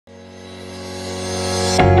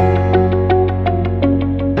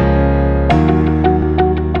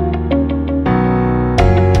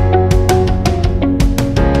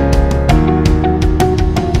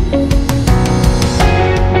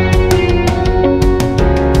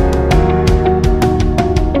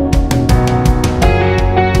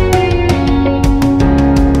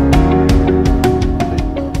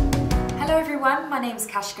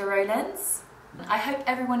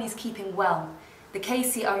is keeping well. The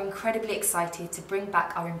KC are incredibly excited to bring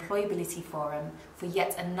back our Employability Forum for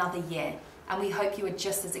yet another year, and we hope you are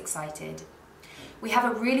just as excited. We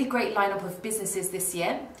have a really great lineup of businesses this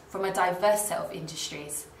year from a diverse set of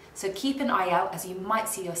industries, so keep an eye out as you might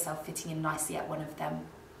see yourself fitting in nicely at one of them.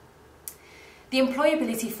 The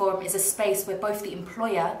Employability Forum is a space where both the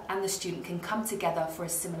employer and the student can come together for a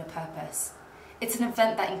similar purpose. It's an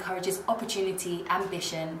event that encourages opportunity,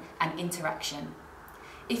 ambition, and interaction.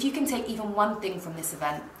 If you can take even one thing from this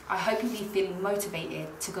event, I hope you'll be feeling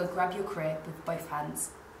motivated to go grab your career with both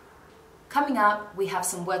hands. Coming up, we have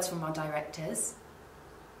some words from our directors.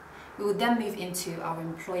 We will then move into our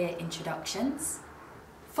employer introductions.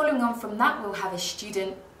 Following on from that, we'll have a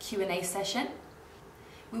student Q&A session.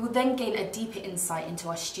 We will then gain a deeper insight into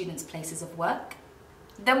our students' places of work.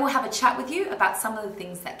 Then we'll have a chat with you about some of the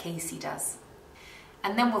things that KC does.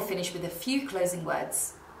 And then we'll finish with a few closing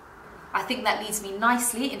words. I think that leads me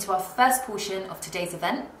nicely into our first portion of today's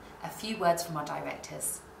event, a few words from our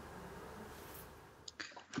directors.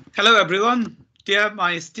 Hello everyone, dear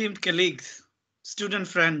my esteemed colleagues, student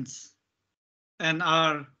friends, and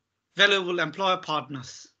our valuable employer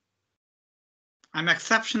partners. I'm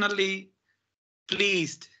exceptionally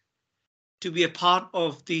pleased to be a part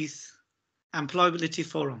of this Employability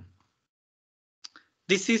Forum.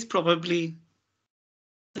 This is probably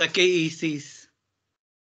the KEC's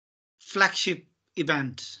flagship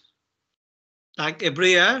event. Like every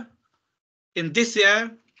year, in this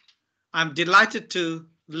year, I'm delighted to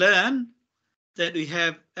learn that we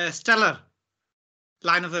have a stellar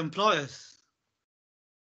line of employers.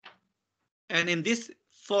 And in this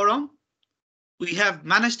forum, we have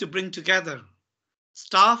managed to bring together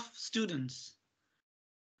staff, students,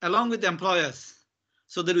 along with employers,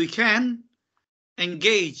 so that we can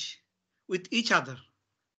engage with each other,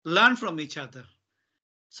 learn from each other,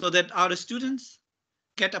 so that our students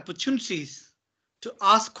get opportunities to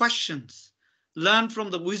ask questions, learn from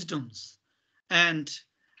the wisdoms, and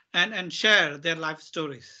share their life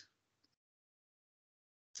stories.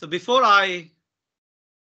 So before I,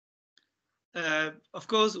 of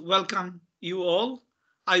course, welcome you all,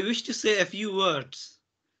 I wish to say a few words,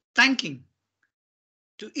 thanking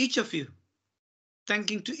to each of you,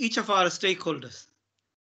 thanking to each of our stakeholders.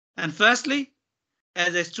 And firstly,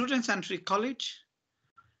 as a student-centric college,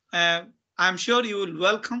 I'm sure you will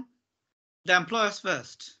welcome the employers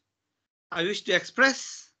first. I wish to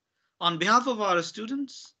express on behalf of our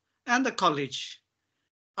students and the college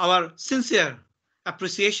our sincere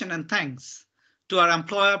appreciation and thanks to our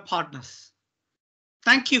employer partners.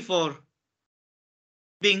 Thank you for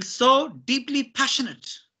being so deeply passionate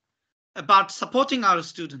about supporting our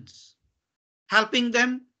students, helping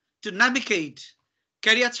them to navigate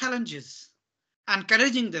career challenges,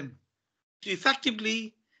 encouraging them to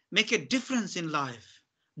effectively make a difference in life,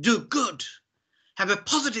 do good, have a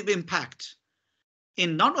positive impact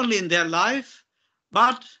in not only in their life,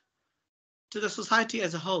 but to the society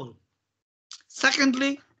as a whole.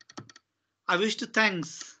 Secondly, I wish to thank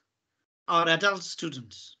our adult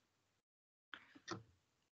students.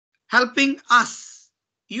 Helping us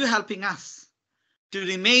to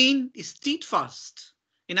remain steadfast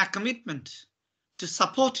in our commitment to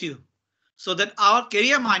support you so that our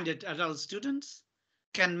career-minded adult students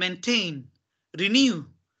can maintain, renew,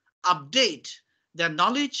 update their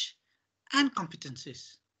knowledge and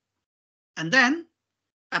competencies, and then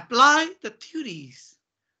apply the theories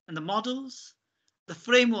and the models, the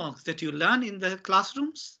frameworks that you learn in the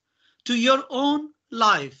classrooms to your own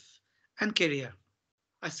life and career.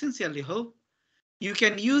 I sincerely hope you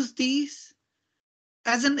can use these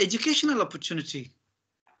as an educational opportunity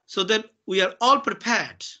so that we are all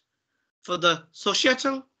prepared for the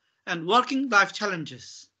societal and working life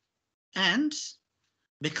challenges and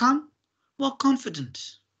become more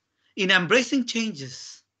confident in embracing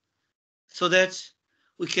changes so that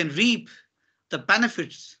we can reap the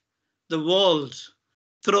benefits the world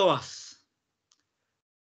throws us.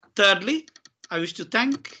 Thirdly, I wish to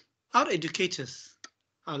thank our educators,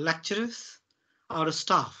 our lecturers, our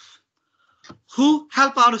staff, who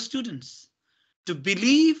help our students to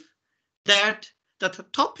believe that the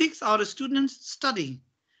topics our students study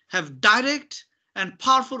have direct and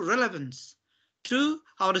powerful relevance to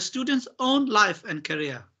our students' own life and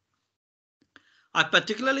career. I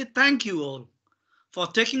particularly thank you all for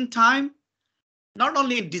taking time not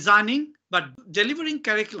only in designing but delivering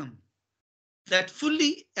curriculum that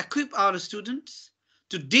fully equip our students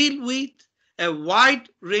to deal with a wide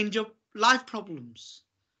range of life problems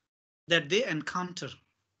that they encounter,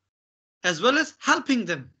 as well as helping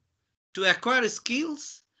them to acquire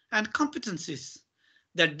skills and competencies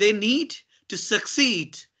that they need to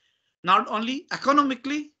succeed not only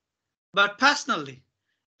academically but personally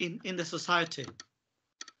in the society.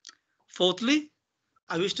 Fourthly,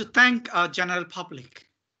 I wish to thank our general public.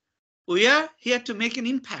 We are here to make an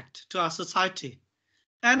impact to our society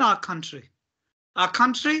and our country. Our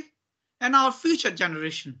country and our future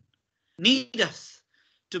generation need us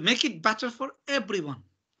to make it better for everyone.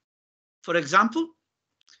 For example,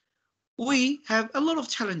 we have a lot of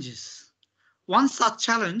challenges. One such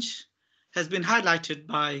challenge has been highlighted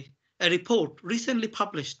by a report recently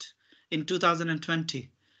published in 2020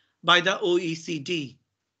 by the OECD.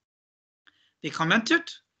 They commented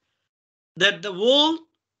that the world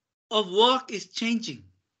of work is changing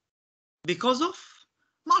because of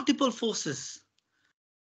multiple forces: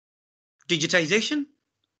 digitization,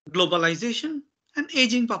 globalization, and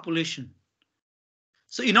aging population.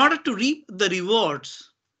 So in order to reap the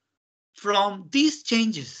rewards from these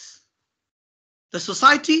changes, the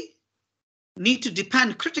society need to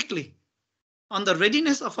depend critically on the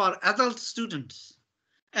readiness of our adult students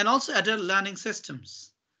and also adult learning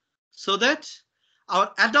systems, so that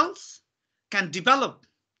our adults can develop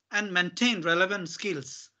and maintain relevant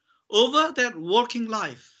skills over their working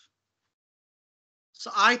life.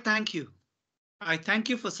 So I thank you. I thank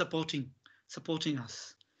you for supporting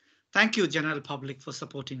us. Thank you, general public, for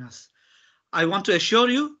supporting us. I want to assure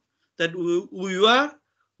you that we are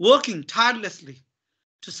working tirelessly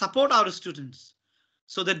to support our students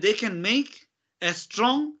so that they can make a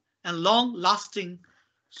strong and long-lasting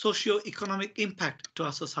socio-economic impact to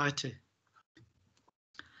our society.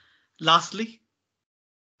 Lastly,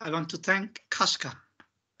 I want to thank Kashka,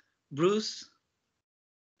 Bruce,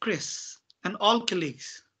 Chris, and all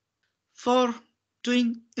colleagues for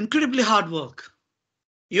doing incredibly hard work.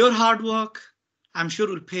 Your hard work, I'm sure,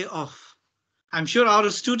 will pay off. I'm sure our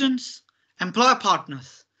students, employer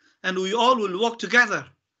partners, and we all will work together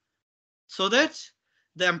so that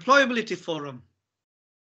the Employability Forum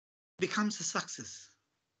becomes a success.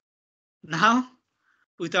 Now,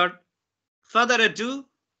 without further ado,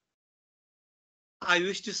 I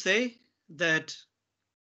wish to say that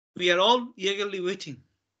we are all eagerly waiting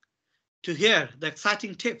to hear the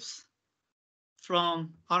exciting tips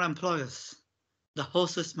from our employers, the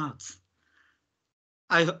horse's mouths.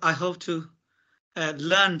 I hope to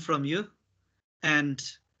learn from you and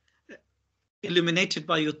illuminated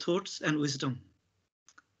by your thoughts and wisdom.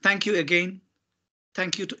 Thank you again.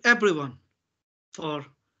 Thank you to everyone for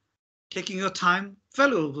taking your time,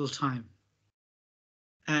 valuable time,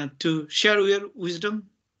 and to share your wisdom,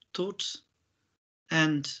 thoughts,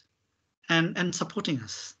 and supporting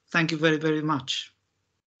us. Thank you very, very much.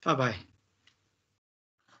 Bye-bye.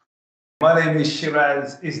 My name is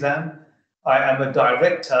Shiraz Islam. I am a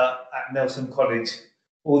director at Nelson College.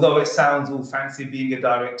 Although it sounds all fancy being a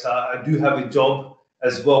director, I do have a job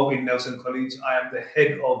as well in Nelson College. I am the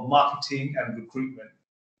head of marketing and recruitment.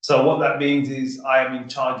 So what that means is I am in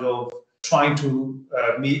charge of trying to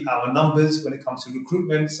meet our numbers when it comes to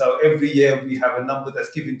recruitment. So every year we have a number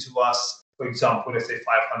that's given to us, for example, let's say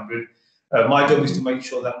 500. My job is to make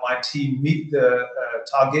sure that my team meet the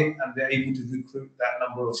target and they're able to recruit that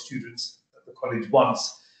number of students that the college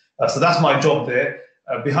wants. So that's my job there.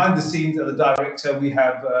 Behind the scenes, as a director, we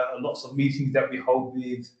have lots of meetings that we hold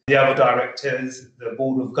with the other directors, the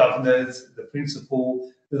board of governors, the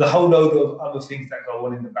principal. There's a whole load of other things that go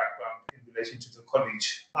on in the background in relation to the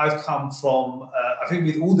college. I've come from, I think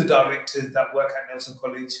with all the directors that work at Nelson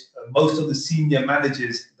College, most of the senior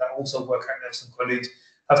managers that also work at Nelson College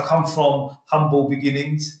have come from humble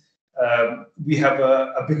beginnings. We have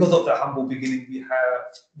because of that humble beginning,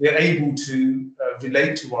 we're able to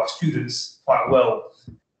relate to our students quite well.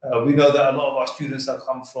 We know that a lot of our students have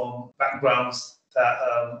come from backgrounds that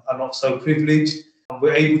are not so privileged.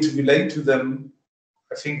 We're able to relate to them,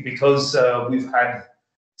 I think, because we've had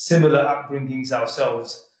similar upbringings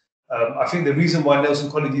ourselves. I think the reason why Nelson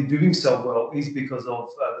College is doing so well is because of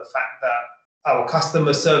the fact that our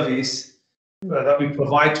customer service that we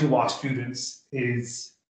provide to our students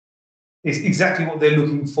is exactly what they're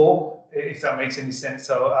looking for, if that makes any sense.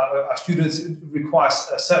 So our students require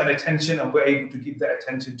a certain attention and we're able to give that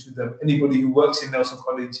attention to them. Anybody who works in Nelson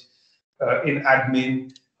College in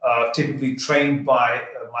admin, typically trained by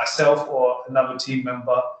myself or another team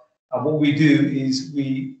member. And what we do is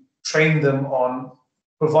we train them on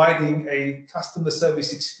providing a customer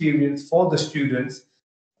service experience for the students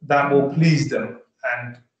that will please them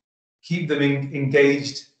and keep them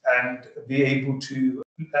engaged and be able to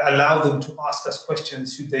allow them to ask us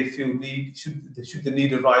questions should they feel should the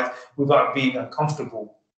need arise without being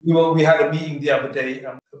uncomfortable. We had a meeting the other day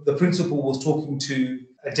and the principal was talking to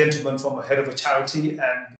a gentleman from a head of a charity,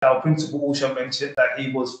 and our principal also mentioned that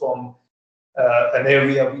he was from an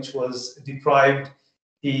area which was deprived.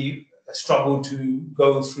 He struggled to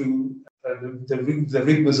go through the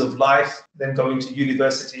rigors of life, then go into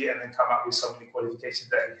university and then come out with so many qualifications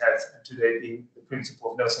that he has, and today being the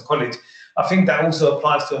principal of Nelson College. I think that also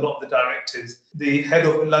applies to a lot of the directors. The head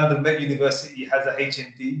of London Met University has a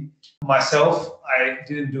HND. Myself, I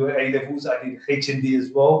didn't do A-levels, I did HND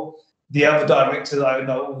as well. The other directors I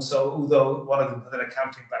know also, although one of them has an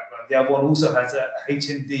accounting background, the other one also has a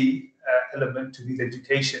HND element to his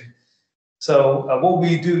education. So what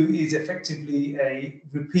we do is effectively a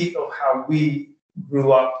repeat of how we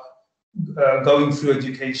grew up going through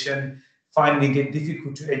education, finding it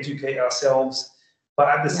difficult to educate ourselves, but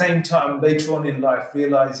at the same time, later on in life,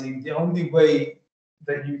 realizing the only way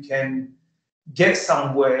that you can get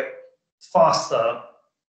somewhere faster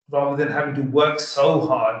rather than having to work so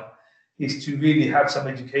hard is to really have some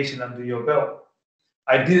education under your belt.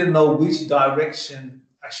 I didn't know which direction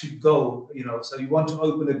I should go, so you want to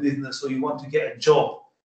open a business or you want to get a job.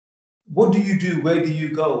 What do you do? Where do you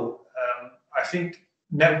go? I think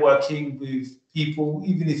networking with people,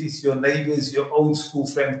 even if it's your neighbors, your old school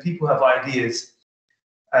friends, people have ideas.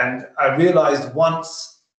 And I realized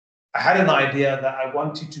once I had an idea that I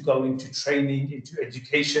wanted to go into training, into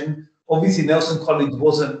education. Obviously, Nelson College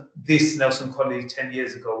wasn't this Nelson College 10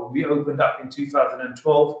 years ago. When we opened up in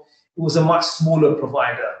 2012, it was a much smaller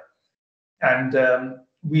provider. And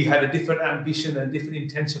we had a different ambition and different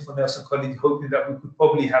intention for Nelson College, hoping that we could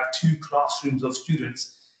probably have 2 classrooms of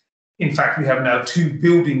students. In fact, we have now 2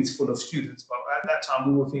 buildings full of students. But at that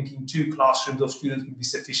time, we were thinking 2 classrooms of students would be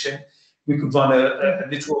sufficient. We could run a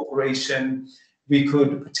little operation. We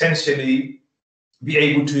could potentially be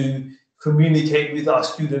able to communicate with our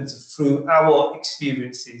students through our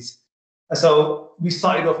experiences. And so we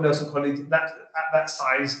started off Nelson College at that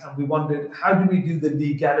size, and we wondered, how do we do the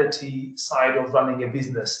legality side of running a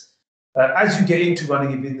business? As you get into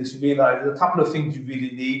running a business, you realize there's a couple of things you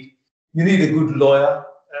really need. You need a good lawyer,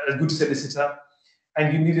 a good solicitor,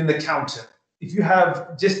 and you need an accountant. If you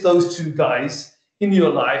have just those 2 guys in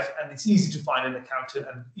your life, and it's easy to find an accountant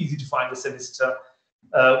and easy to find a solicitor,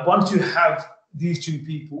 once you have these 2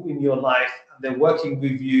 people in your life and they're working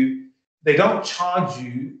with you, they don't charge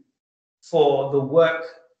you for the work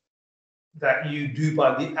that you do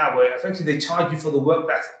by the hour. Effectively, they charge you for the work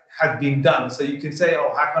that has been done. So you can say,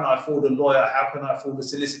 oh, how can I afford a lawyer? How can I afford a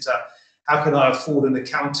solicitor? How can I afford an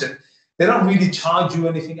accountant? They don't really charge you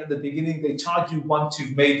anything at the beginning. They charge you once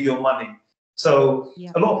you've made your money. So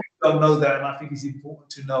a lot of people don't know that, and I think it's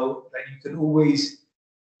important to know that you can always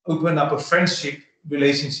open up a friendship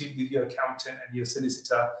relationship with your accountant and your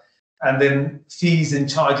solicitor, and then fees and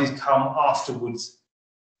charges come afterwards.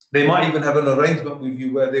 They might even have an arrangement with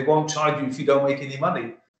you where they won't charge you if you don't make any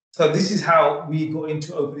money. So this is how we got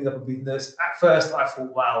into opening up a business. At first, I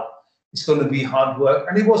thought, wow, it's going to be hard work.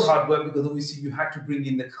 And it was hard work because obviously you had to bring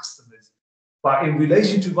in the customers. But in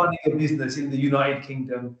relation to running a business in the United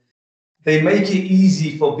Kingdom, they make it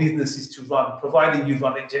easy for businesses to run, providing you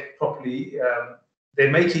run it properly. They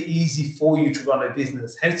make it easy for you to run a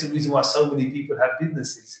business. Hence the reason why so many people have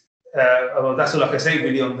businesses. That's all I can say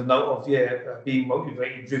really on the note of being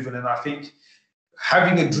motivated, driven. And I think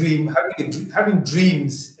having a dream, having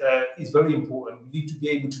dreams is very important. You need to be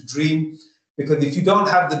able to dream, because if you don't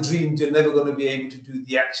have the dreams, you're never going to be able to do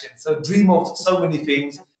the action. So dream of so many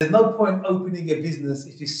things. There's no point opening a business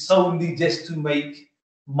if it's solely just to make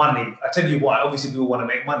money. I tell you why. Obviously, we all want to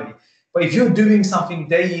make money. But if you're doing something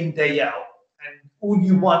day in, day out, and all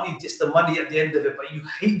you want is just the money at the end of it, but you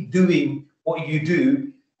hate doing what you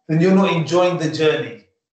do, then you're not enjoying the journey.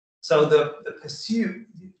 So the pursuit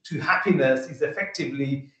to happiness is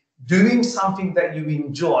effectively doing something that you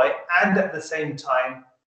enjoy and at the same time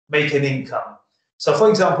make an income. So for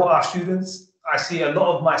example, our students, I see a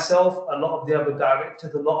lot of myself, a lot of the other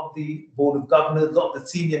directors, a lot of the board of governors, a lot of the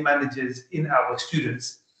senior managers in our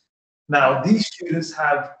students. Now, these students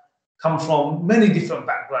have come from many different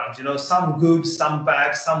backgrounds, some good, some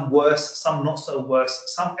bad, some worse, some not so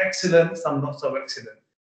worse, some excellent, some not so excellent.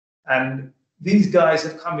 And these guys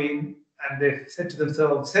have come in and they've said to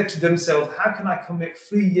themselves, how can I commit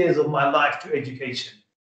 3 years of my life to education?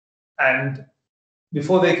 And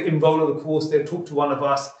before they enroll in the course, they'll talk to one of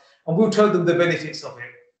us and we'll tell them the benefits of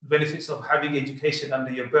it, the benefits of having education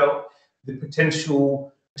under your belt, the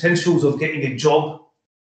potentials of getting a job,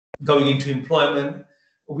 going into employment.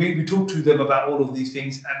 We talk to them about all of these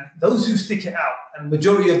things, and those who stick it out, and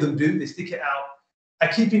majority of them do, they stick it out. I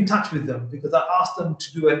keep in touch with them because I ask them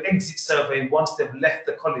to do an exit survey once they've left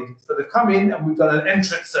the college. So they've come in and we've done an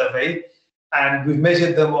entrance survey and we've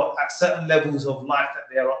measured them at certain levels of life that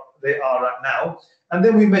they are at now. And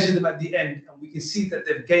then we measure them at the end and we can see that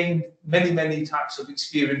they've gained many, many types of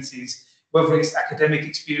experiences whether it's academic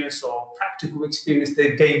experience or practical experience,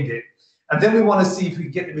 they've gained it. And then we want to see if we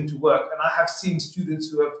get them into work. And I have seen students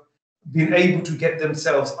who have been able to get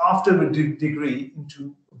themselves after a degree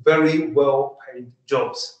into very well-paid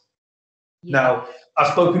jobs. Yeah. Now,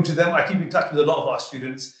 I've spoken to them. I keep in touch with a lot of our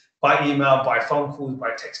students by email, by phone calls,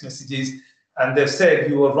 by text messages. And they've said,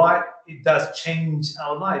 you are right, it does change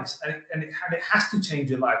our lives. And it has to change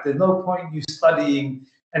your life. There's no point you studying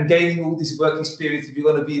and gaining all this work experience if you're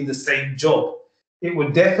going to be in the same job. It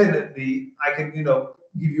will definitely, I can,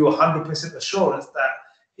 give you 100% assurance that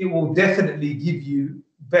it will definitely give you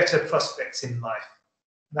better prospects in life.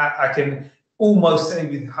 That I can almost say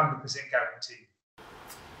with 100% guarantee.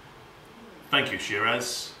 Thank you,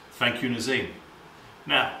 Shiraz. Thank you, Nazim.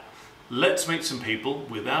 Now, let's meet some people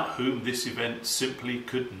without whom this event simply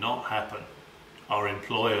could not happen. Our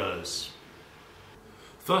employers.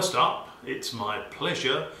 First up, it's my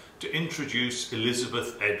pleasure to introduce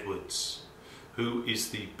Elizabeth Edwards, who is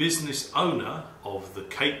the business owner of the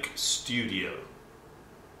Cake Studio.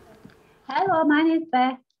 Hello, my name is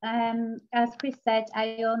Beth. As Chris said,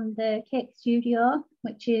 I own the Cake Studio,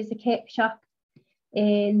 which is a cake shop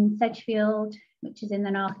in Sedgefield, which is in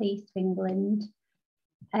the northeast of England.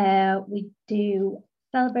 We do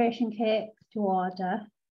celebration cakes to order,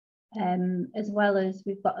 as well as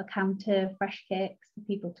we've got a counter of fresh cakes for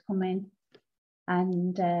people to come in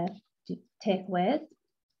and do takeaways.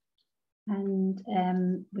 And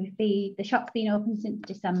the shop's been open since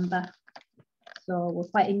December, so we're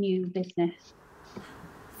quite a new business.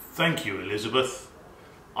 Thank you, Elizabeth.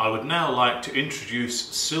 I would now like to introduce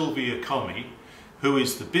Sylvia Comey, who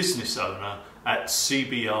is the business owner at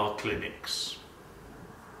CBR Clinics.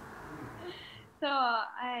 So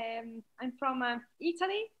I'm from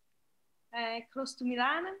Italy, close to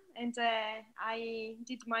Milan, and I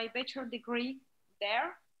did my bachelor degree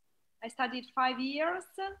there. I studied 5 years,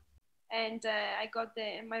 and I got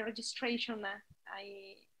my registration.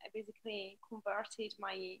 I basically converted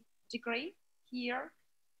my degree here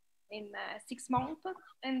in 6 months,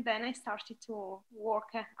 and then I started to work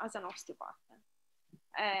as an osteopath.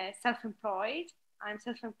 Self-employed. I'm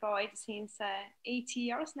self-employed since 8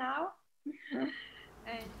 years now.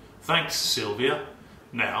 Thanks, Sylvia.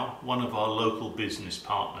 Now, one of our local business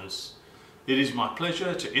partners. It is my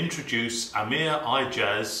pleasure to introduce Amir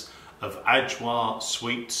Ijaz of Ajwa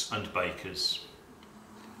Sweets and Bakers.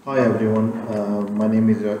 Hi everyone, my name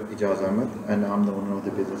is Ijaz Ahmed and I'm the owner of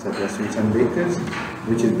the business Ajwa Sweets and Bakers,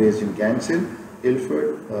 which is based in Ganshill,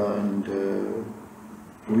 Ilford, and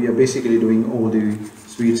we are basically doing all the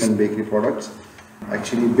sweets and bakery products.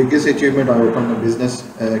 Actually, biggest achievement, I opened a business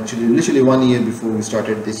actually literally 1 year before we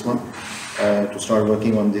started this one, to start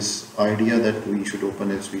working on this idea that we should open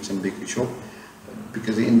a sweets and bakery shop,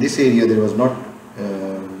 because in this area there was not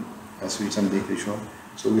a sweets and bakery shop.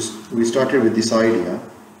 So we started with this idea,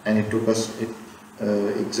 and it took us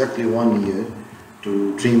exactly 1 year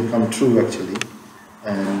to dream come true actually.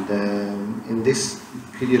 And in this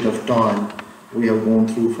period of time, we have gone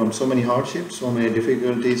through from so many hardships, so many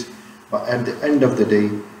difficulties, but at the end of the day,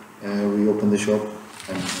 we opened the shop,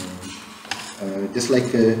 and just like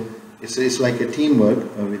it's like a teamwork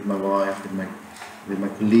with my wife, with my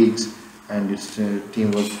colleagues, and it's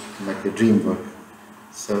teamwork like a dream work.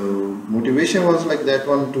 So motivation was like that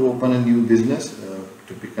one, to open a new business,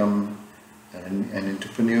 to become an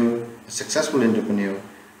entrepreneur, a successful entrepreneur.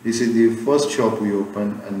 This is the first shop we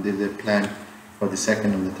opened, and there's a plan for the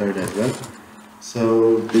second and the third as well.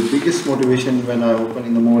 So the biggest motivation when I open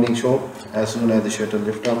in the morning shop, as soon as the shutter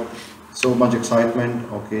lift up, so much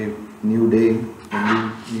excitement. Okay, new day,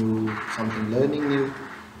 new something, learning new,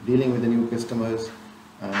 dealing with the new customers,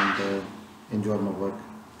 and enjoy my work.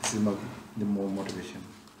 This is the more motivation.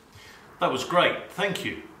 That was great, thank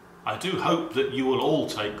you. I do hope that you will all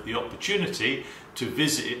take the opportunity to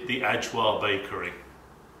visit the Ajwa Bakery.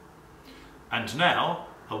 And now,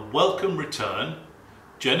 a welcome return,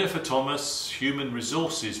 Jennifer Thomas, Human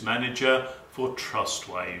Resources Manager for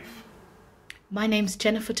Trustwave. My name's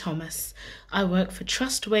Jennifer Thomas. I work for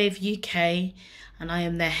Trustwave UK, and I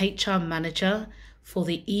am their HR Manager for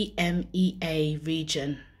the EMEA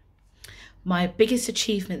region. My biggest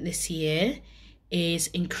achievement this year is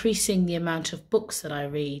increasing the amount of books that I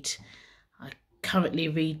read. I currently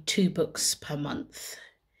read 2 books per month.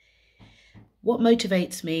 What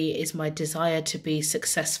motivates me is my desire to be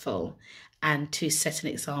successful and to set an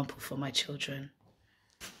example for my children.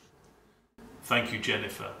 Thank you,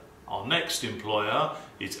 Jennifer. Our next employer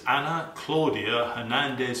is Ana Claudia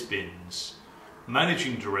Hernandez-Bins,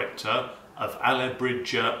 Managing Director of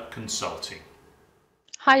Alebrija Consulting.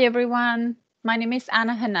 Hi everyone, my name is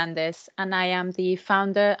Ana Hernandez and I am the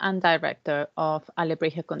founder and director of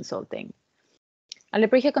Alebrija Consulting.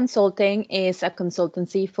 Alebrije Consulting is a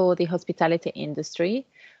consultancy for the hospitality industry,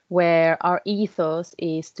 where our ethos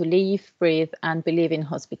is to live, breathe, and believe in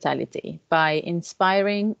hospitality by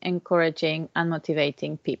inspiring, encouraging, and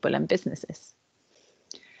motivating people and businesses.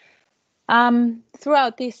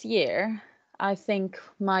 Throughout this year, I think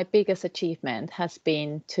my biggest achievement has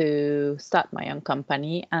been to start my own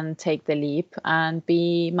company and take the leap and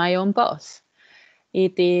be my own boss.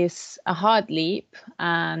 It is a hard leap,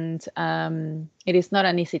 and it is not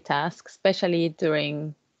an easy task, especially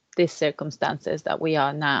during these circumstances that we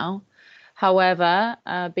are now. However,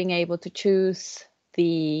 being able to choose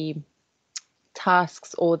the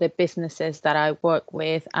tasks or the businesses that I work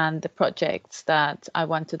with and the projects that I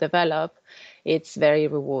want to develop, it's very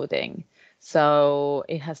rewarding. So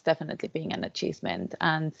it has definitely been an achievement,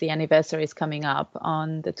 and the anniversary is coming up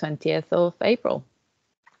on the 20th of April.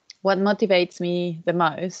 What motivates me the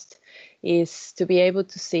most is to be able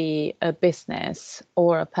to see a business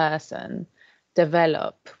or a person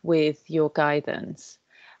develop with your guidance.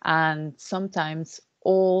 And sometimes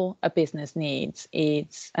all a business needs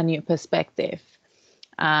is a new perspective.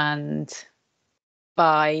 And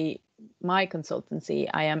by my consultancy,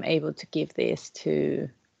 I am able to give this to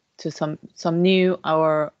some new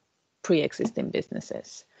or pre-existing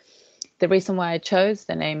businesses. The reason why I chose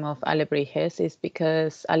the name of alebrijes is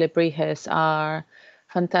because alebrijes are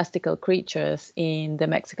fantastical creatures in the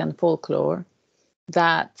Mexican folklore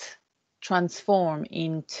that transform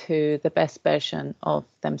into the best version of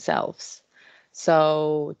themselves.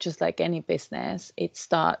 So just like any business, it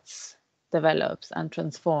starts, develops, and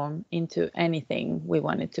transforms into anything we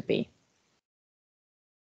want it to be.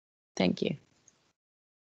 Thank you.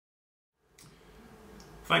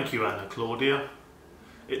 Thank you, Anna Claudia.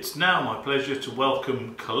 It's now my pleasure to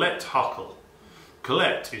welcome Colette Huckle.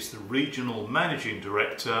 Colette is the Regional Managing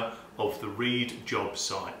Director of the Reed job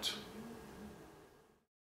site.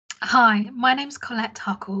 Hi, my name's Colette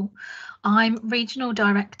Huckle. I'm Regional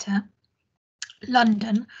Director,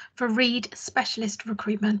 London, for Reed Specialist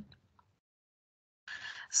Recruitment.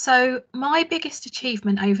 So my biggest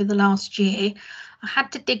achievement over the last year, I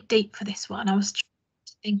had to dig deep for this one. I was trying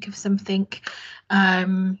to think of something,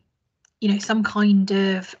 some kind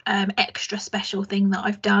of extra special thing that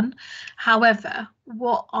I've done. However,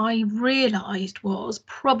 what I realised was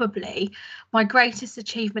probably my greatest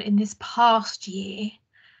achievement in this past year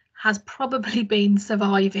has probably been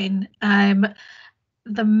surviving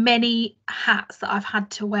the many hats that I've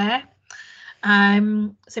had to wear.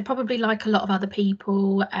 So probably like a lot of other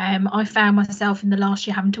people, I found myself in the last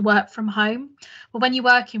year having to work from home. Well, when you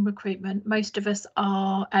work in recruitment, most of us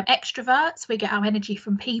are extroverts. We get our energy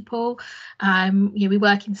from people. We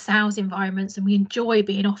work in sales environments and we enjoy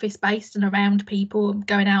being office based and around people,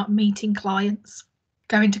 going out and meeting clients,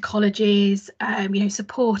 going to colleges,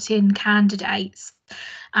 supporting candidates.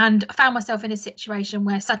 And I found myself in a situation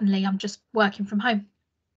where suddenly I'm just working from home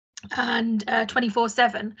and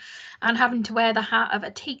 24/7 and having to wear the hat of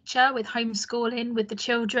a teacher with homeschooling with the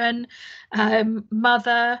children,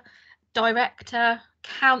 mother, director,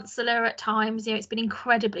 counsellor at times. It's been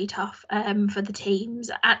incredibly tough for the teams,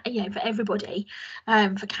 for everybody,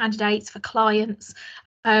 for candidates, for clients.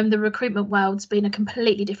 The recruitment world's been a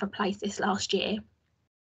completely different place this last year.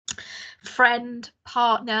 Friend,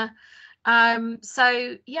 partner. That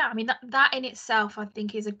in itself I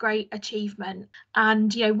think is a great achievement.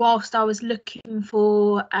 And whilst I was looking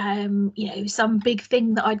for some big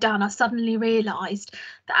thing that I'd done, I suddenly realised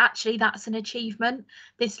that actually that's an achievement.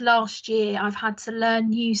 This last year I've had to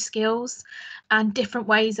learn new skills and different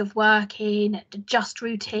ways of working, adjust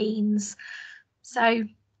routines. So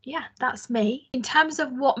yeah, that's me. In terms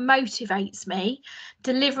of what motivates me,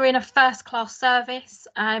 delivering a first-class service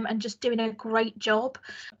and just doing a great job.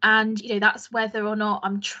 And that's whether or not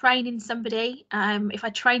I'm training somebody. If I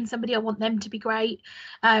train somebody, I want them to be great.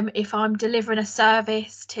 If I'm delivering a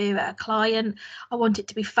service to a client, I want it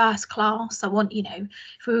to be first class. I want,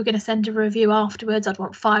 if we were going to send a review afterwards, I'd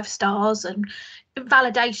want 5 stars. And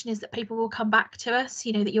validation is that people will come back to us,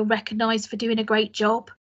 that you're recognised for doing a great job.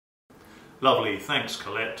 Lovely, thanks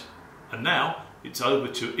Colette. And now it's over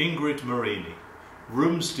to Ingrid Marini,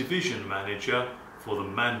 Rooms Division Manager for the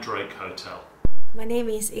Mandrake Hotel. My name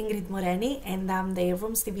is Ingrid Moreni and I'm the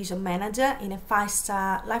Rooms Division Manager in a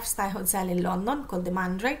 5-star lifestyle hotel in London called the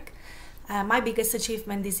Mandrake. My biggest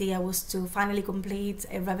achievement this year was to finally complete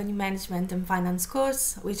a revenue management and finance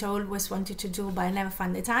course, which I always wanted to do but I never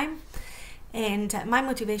found the time. And my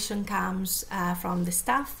motivation comes from the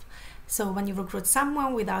staff. So when you recruit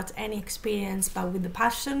someone without any experience but with the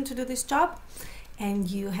passion to do this job,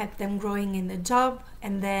 and you help them growing in the job,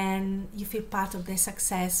 and then you feel part of their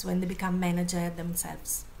success when they become manager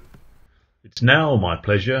themselves. It's now my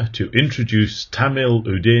pleasure to introduce Tamil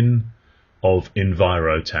Udin of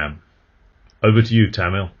EnviroTam. Over to you,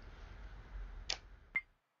 Tamil.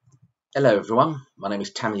 Hello everyone, my name is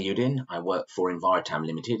Tamil Udin. I work for EnviroTam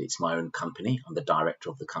Limited. It's my own company. I'm the director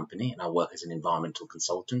of the company and I work as an environmental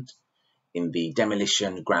consultant in the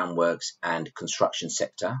demolition, groundworks and construction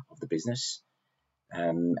sector of the business.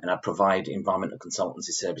 And I provide environmental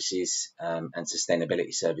consultancy services and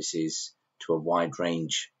sustainability services to a wide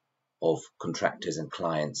range of contractors and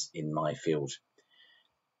clients in my field.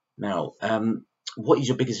 Now, what is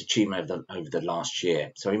your biggest achievement over the last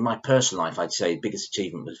year? So in my personal life, I'd say the biggest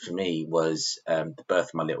achievement for me was the birth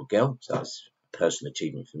of my little girl. So that's a personal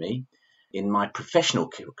achievement for me. In my professional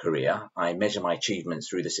career, I measure my achievements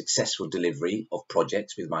through the successful delivery of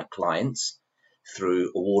projects with my clients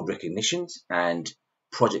through award recognitions and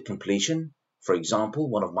project completion. For example,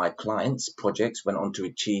 one of my clients' projects went on to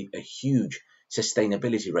achieve a huge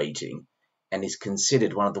sustainability rating and is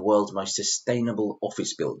considered one of the world's most sustainable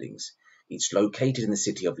office buildings. It's located in the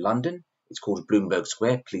City of London. It's called Bloomberg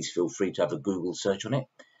Square. Please feel free to have a Google search on it.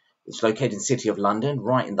 It's located in the City of London,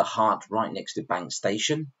 right in the heart, right next to Bank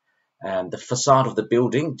Station. The facade of the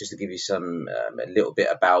building, just to give you some a little bit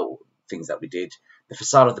about things that we did. The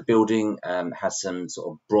facade of the building has some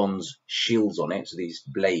sort of bronze shields on it, so these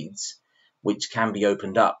blades, which can be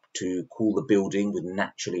opened up to cool the building with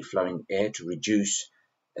naturally flowing air to reduce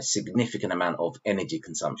a significant amount of energy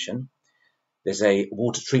consumption. There's a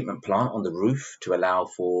water treatment plant on the roof to allow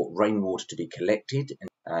for rainwater to be collected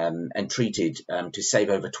and treated to save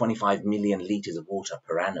over 25 million litres of water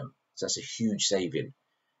per annum. So that's a huge saving.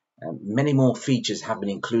 Many more features have been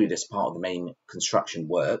included as part of the main construction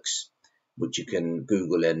works, which you can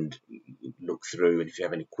Google and look through. And if you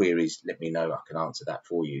have any queries, let me know. I can answer that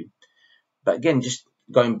for you. But again, just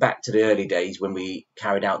going back to the early days when we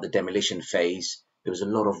carried out the demolition phase, there was a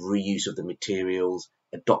lot of reuse of the materials,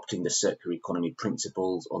 adopting the circular economy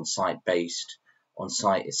principles, on-site based,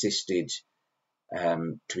 on-site assisted,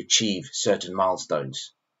 to achieve certain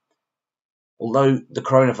milestones. Although the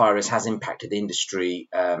coronavirus has impacted the industry,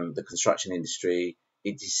 the construction industry,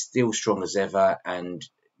 it is still strong as ever. And,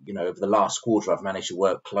 you know, over the last quarter, I've managed to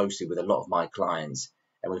work closely with a lot of my clients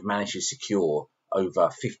and we've managed to secure over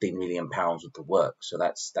 £15 million worth of work. So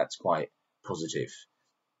that's quite positive.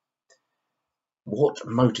 What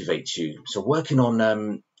motivates you? So working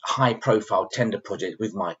on high profile tender projects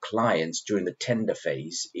with my clients during the tender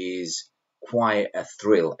phase is quite a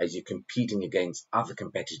thrill as you're competing against other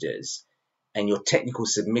competitors, and your technical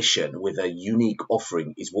submission with a unique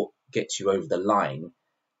offering is what gets you over the line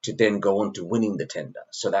to then go on to winning the tender.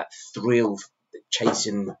 So that thrill,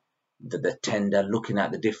 chasing the tender, looking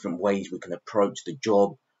at the different ways we can approach the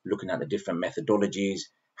job, looking at the different methodologies,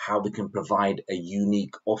 how we can provide a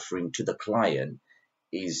unique offering to the client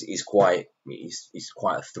is quite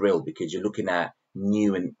a thrill, because you're looking at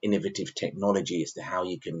new and innovative technology as to how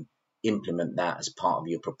you can implement that as part of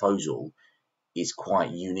your proposal is quite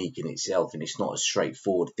unique in itself, and it's not a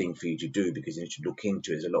straightforward thing for you to do because you need to look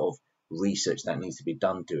into it. There's a lot of research that needs to be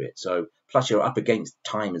done to it. So plus you're up against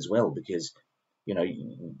time as well, because you know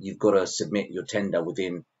you've got to submit your tender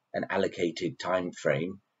within an allocated time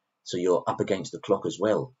frame, so you're up against the clock as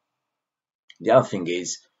well. The other thing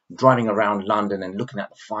is driving around London and looking at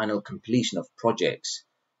the final completion of projects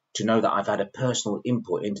to know that I've had a personal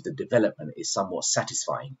input into the development is somewhat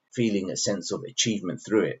satisfying, feeling a sense of achievement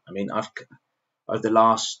through it. I mean, over the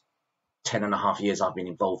last 10.5 years I've been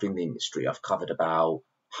involved in the industry, I've covered about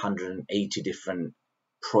 180 different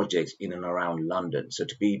projects in and around London. So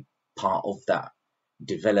to be part of that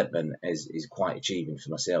development is quite achieving for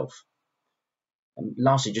myself. And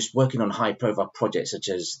lastly, just working on high profile projects such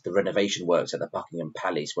as the renovation works at the Buckingham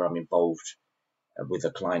Palace, where I'm involved with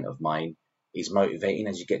a client of mine, is motivating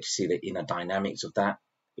as you get to see the inner dynamics of that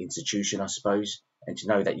institution, I suppose. And to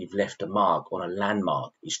know that you've left a mark on a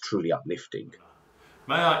landmark is truly uplifting.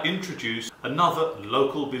 May I introduce another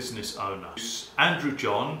local business owner, Andrew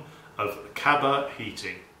John of Cabba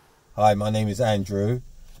Heating. Hi, my name is Andrew.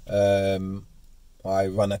 I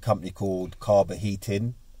run a company called Cabba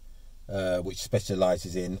Heating, which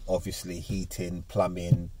specialises in obviously heating,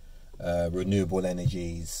 plumbing, renewable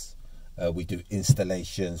energies. We do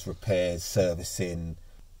installations, repairs, servicing.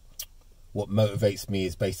 What motivates me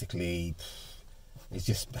is basically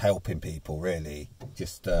just helping people, really.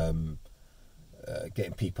 Just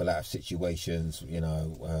getting people out of situations, you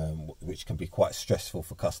know, which can be quite stressful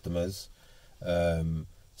for customers.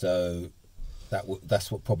 So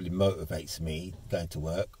that's what probably motivates me going to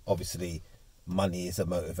work. Obviously, money is a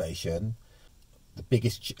motivation. The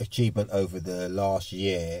biggest achievement over the last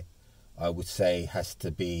year, I would say, has to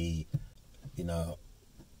be, you know,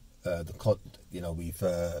 we've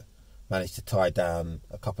managed to tie down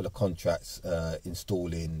a couple of contracts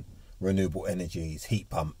installing renewable energies, heat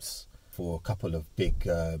pumps for a couple of big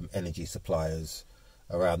energy suppliers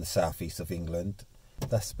around the southeast of England.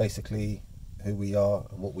 That's basically who we are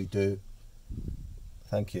and what we do.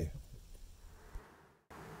 Thank you.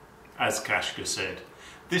 As Kashka said,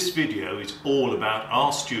 this video is all about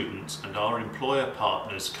our students and our employer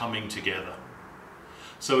partners coming together.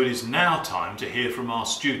 So it is now time to hear from our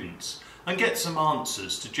students and get some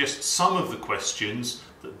answers to just some of the questions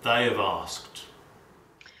that they have asked.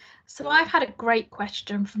 So I've had a great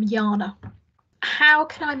question from Yana. How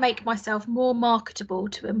can I make myself more marketable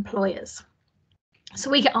to employers? So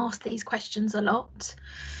we get asked these questions a lot.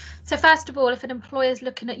 So first of all, if an employer is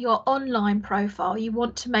looking at your online profile, you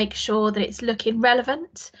want to make sure that it's looking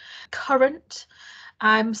relevant, current.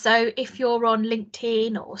 So if you're on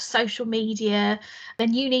LinkedIn or social media,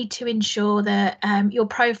 then you need to ensure that your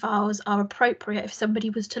profiles are appropriate if somebody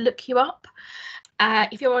was to look you up.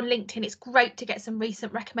 If you're on LinkedIn, it's great to get some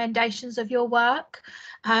recent recommendations of your work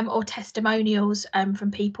or testimonials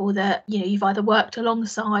from people that you've either worked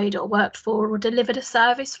alongside or worked for or delivered a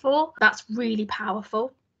service for. That's really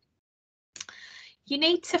powerful. You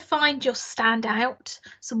need to find your standout.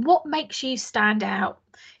 So what makes you stand out?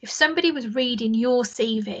 If somebody was reading your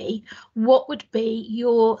CV, what would be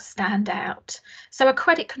your standout? So a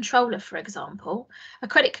credit controller, for example, a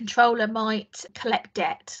credit controller might collect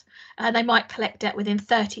debt. They might collect debt within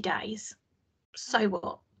 30 days. So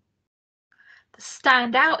what? The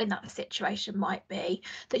standout in that situation might be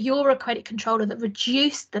that you're a credit controller that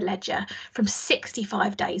reduced the ledger from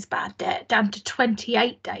 65 days bad debt down to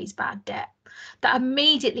 28 days bad debt. That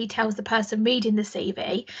immediately tells the person reading the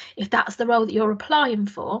CV, if that's the role that you're applying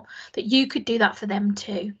for, that you could do that for them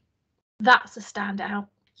too. That's a standout.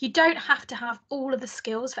 You don't have to have all of the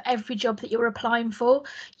skills for every job that you're applying for.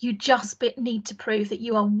 You just need to prove that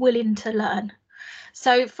you are willing to learn.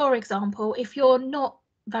 So, for example, if you're not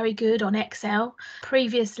very good on Excel,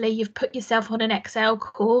 previously you've put yourself on an Excel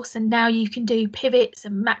course and now you can do pivots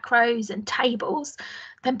and macros and tables,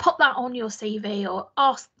 then pop that on your CV or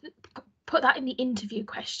put that in the interview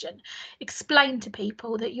question. Explain to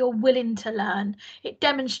people that you're willing to learn. It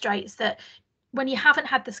demonstrates that when you haven't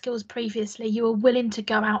had the skills previously, you are willing to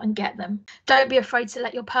go out and get them. Don't be afraid to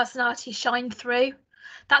let your personality shine through.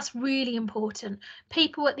 That's really important.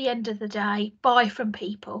 People at the end of the day buy from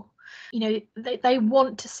people. They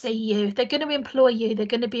want to see you. If they're going to employ you, they're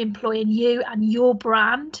going to be employing you and your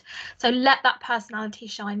brand. So let that personality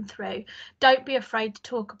shine through. Don't be afraid to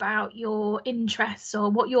talk about your interests or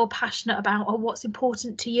what you're passionate about or what's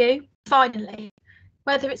important to you. Finally,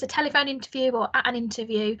 whether it's a telephone interview or at an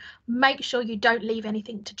interview, make sure you don't leave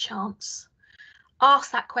anything to chance.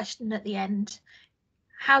 Ask that question at the end.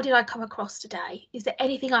 How did I come across today? Is there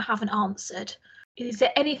anything I haven't answered? Is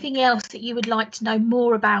there anything else that you would like to know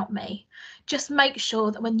more about me? Just make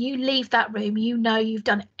sure that when you leave that room, you've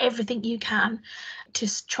done everything you can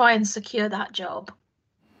to try and secure that job.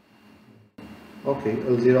 Okay,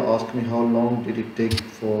 Elzira asked me how long did it take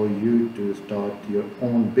for you to start your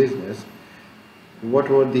own business? What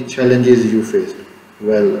were the challenges you faced?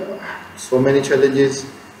 Well, so many challenges,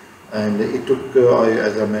 and it took,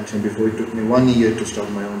 as I mentioned before, it took me 1 year to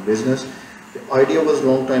start my own business. The idea was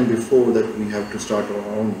a long time before that we have to start our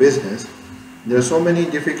own business. There are so many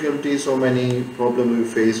difficulties, so many problems we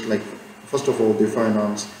faced, like first of all the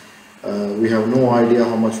finance. We have no idea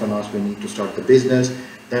how much finance we need to start the business.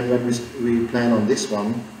 Then when we plan on this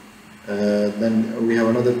one, then we have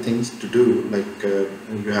another things to do, like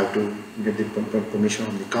you have to get the permission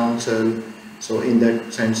from the council. So in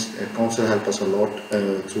that sense, council help us a lot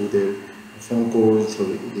through their phone calls,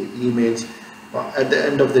 through the emails. But at the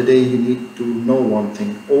end of the day, you need to know one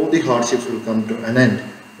thing: all the hardships will come to an end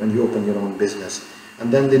when you open your own business, and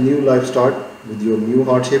then the new life start with your new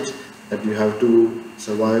hardships that you have to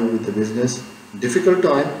survive with the business. Difficult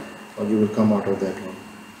time, but you will come out of that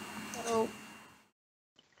one.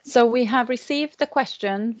 So we have received a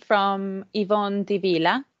question from Yvonne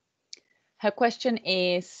Divila. Her question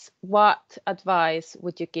is, what advice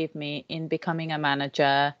would you give me in becoming a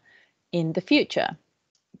manager in the future?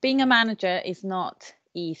 Being a manager is not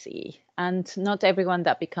easy, and not everyone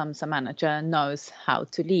that becomes a manager knows how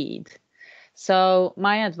to lead. So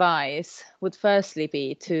my advice would firstly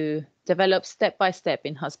be to develop step by step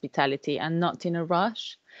in hospitality and not in a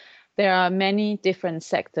rush. There are many different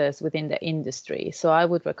sectors within the industry, so I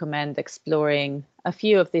would recommend exploring a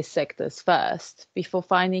few of these sectors first before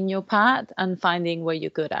finding your path and finding where you're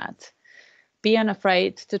good at. Be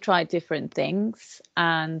unafraid to try different things,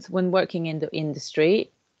 and when working in the industry,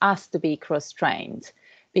 ask to be cross-trained.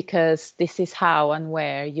 because this is how and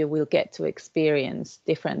where you will get to experience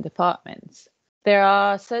different departments. There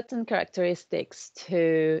are certain characteristics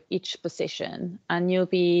to each position, and you'll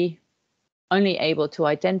be only able to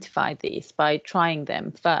identify these by trying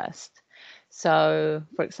them first. So,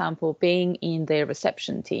 for example, being in the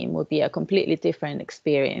reception team will be a completely different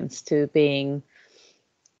experience to being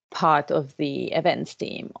part of the events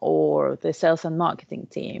team or the sales and marketing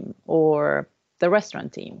team or the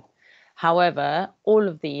restaurant team. However, all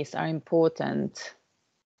of these are important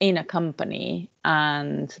in a company,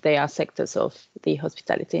 and they are sectors of the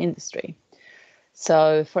hospitality industry.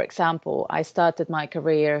 So, for example, I started my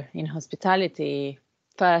career in hospitality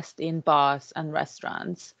first in bars and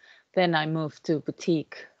restaurants. Then I moved to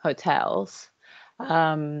boutique hotels.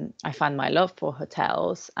 I found my love for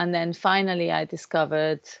hotels. And then finally, I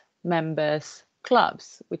discovered members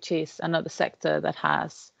clubs, which is another sector that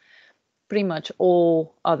has pretty much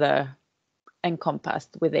all other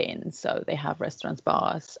encompassed within. So they have restaurants,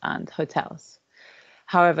 bars, and hotels.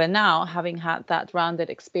 However, now, having had that rounded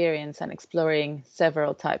experience and exploring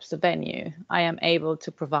several types of venue, I am able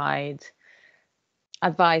to provide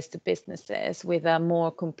advice to businesses with a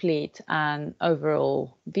more complete and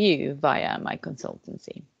overall view via my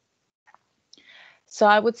consultancy. So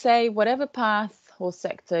I would say whatever path or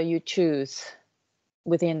sector you choose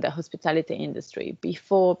within the hospitality industry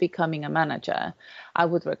before becoming a manager, I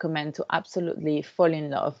would recommend to absolutely fall in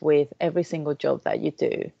love with every single job that you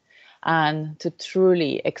do and to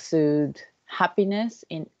truly exude happiness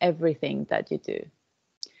in everything that you do.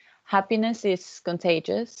 Happiness is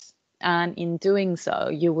contagious, and in doing so,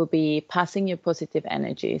 you will be passing your positive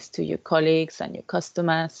energies to your colleagues and your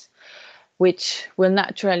customers, which will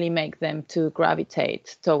naturally make them to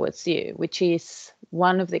gravitate towards you, which is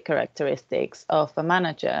one of the characteristics of a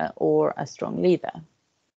manager or a strong leader.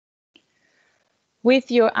 With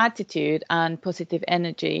your attitude and positive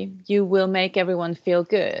energy, you will make everyone feel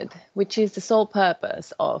good, which is the sole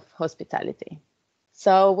purpose of hospitality.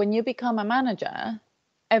 So when you become a manager,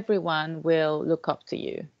 everyone will look up to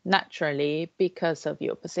you naturally because of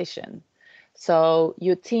your position. So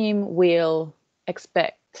your team will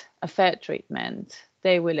expect a fair treatment.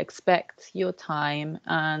 They will expect your time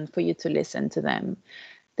and for you to listen to them.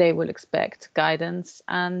 They will expect guidance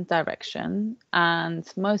and direction. And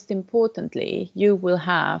most importantly, you will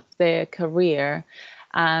have their career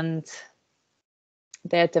and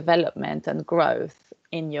their development and growth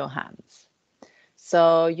in your hands.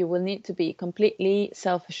 So you will need to be completely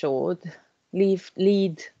self-assured,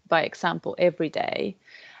 lead by example every day,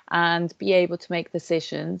 and be able to make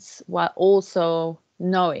decisions while also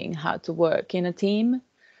knowing how to work in a team,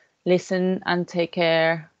 listen and take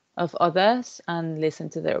care of others and listen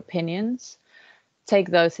to their opinions,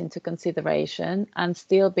 take those into consideration, and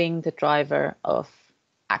still being the driver of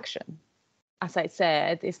action. As I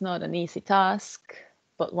said, it's not an easy task,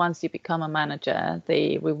 but once you become a manager,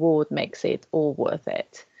 the reward makes it all worth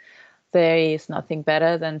it. There is nothing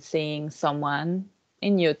better than seeing someone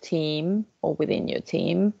in your team or within your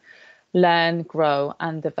team learn, grow,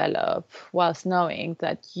 and develop, whilst knowing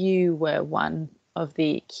that you were one of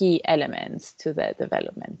the key elements to their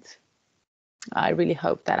development. I really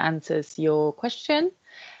hope that answers your question,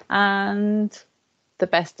 and the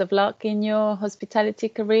best of luck in your hospitality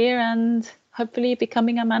career and hopefully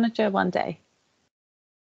becoming a manager one day.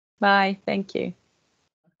 Bye. Thank you.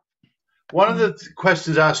 One of the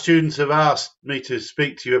questions our students have asked me to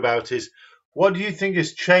speak to you about is, what do you think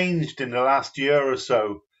has changed in the last year or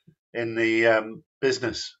so in the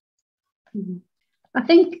business? I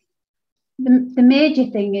think the major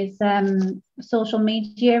thing is social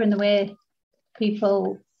media and the way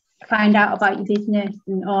people find out about your business,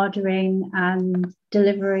 and ordering and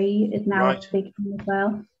delivery is now a big thing as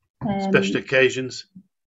well. Special occasions.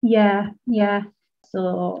 Yeah.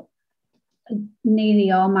 So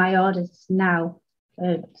nearly all my orders now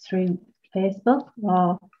are through Facebook,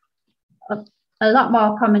 or a lot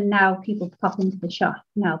more common now. People pop into the shop.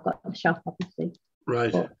 Now I've got the shop, obviously.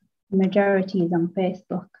 Right. But the majority is on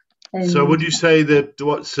Facebook. So would you say that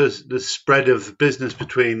what's the spread of business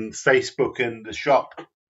between Facebook and the shop?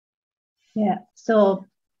 Yeah, so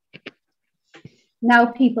now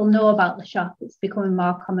people know about the shop. It's becoming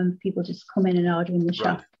more common. People just come in and order in the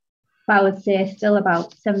shop. But I would say still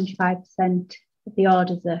about 75% of the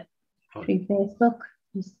orders are through Facebook.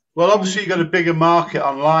 Well, obviously you've got a bigger market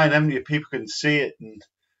online, haven't you? People can see it, and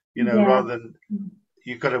rather than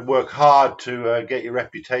you've got to work hard to get your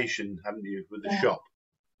reputation, haven't you, with the shop?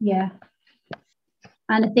 Yeah.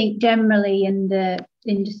 And I think generally in the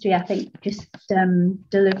industry, I think just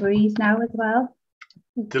deliveries now as well.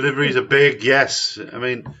 Deliveries are big, yes. I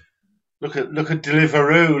mean, look at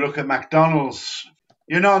Deliveroo, look at McDonald's.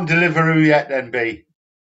 You're not on Deliveroo yet then, B?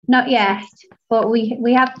 Not yet, but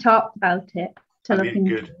we have talked about it to look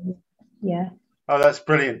into. Good. Yeah. Oh, that's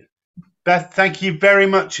brilliant. Beth, thank you very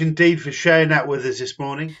much indeed for sharing that with us this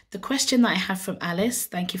morning. The question that I have from Alice,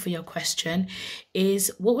 thank you for your question,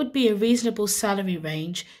 is what would be a reasonable salary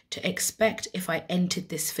range to expect if I entered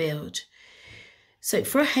this field? So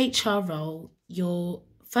for a HR role, your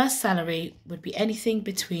first salary would be anything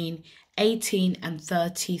between £18,000 and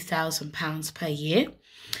 £30,000 per year.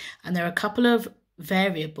 And there are a couple of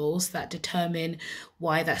variables that determine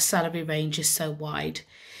why that salary range is so wide.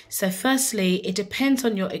 So firstly, it depends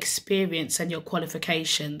on your experience and your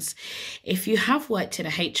qualifications. If you have worked in a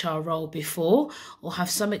HR role before or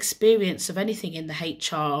have some experience of anything in the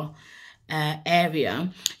HR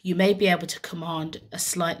area, you may be able to command a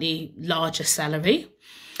slightly larger salary.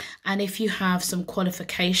 And if you have some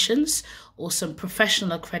qualifications or some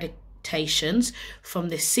professional accreditations from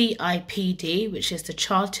the CIPD, which is the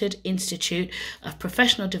Chartered Institute of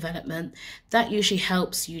Professional Development, that usually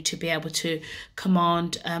helps you to be able to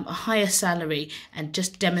command a higher salary and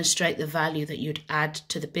just demonstrate the value that you'd add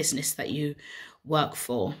to the business that you work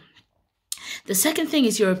for. The second thing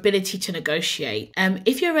is your ability to negotiate.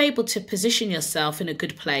 If you're able to position yourself in a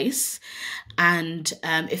good place and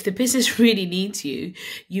if the business really needs you,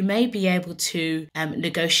 you may be able to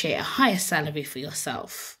negotiate a higher salary for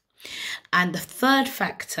yourself. And the third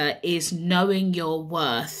factor is knowing your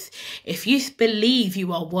worth. If you believe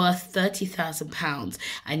you are worth £30,000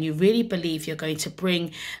 and you really believe you're going to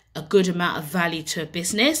bring a good amount of value to a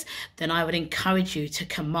business, then I would encourage you to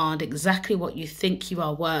command exactly what you think you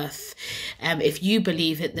are worth. If you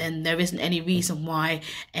believe it, then there isn't any reason why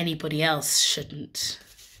anybody else shouldn't.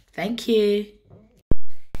 Thank you.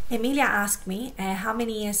 Emilia asked me how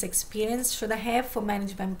many years experience should I have for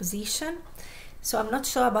management position. So I'm not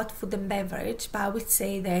sure about food and beverage, but I would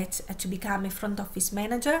say that to become a front office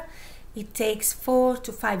manager, it takes 4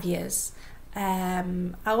 to 5 years.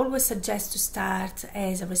 I always suggest to start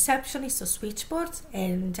as a receptionist or switchboard,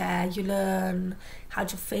 and you learn how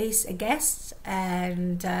to face a guest,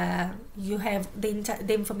 and you have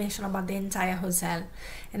the information about the entire hotel.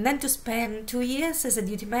 And then to spend 2 years as a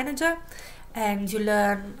duty manager, and you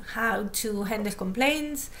learn how to handle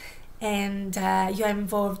complaints, and you are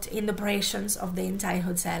involved in the operations of the entire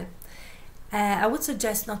hotel. I would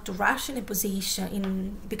suggest not to rush in a position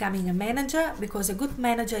in becoming a manager, because a good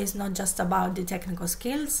manager is not just about the technical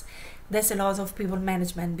skills. There's a lot of people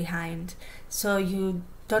management behind. So you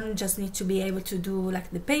don't just need to be able to do like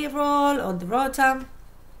the payroll or the rota,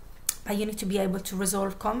 but you need to be able to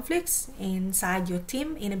resolve conflicts inside your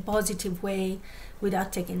team in a positive way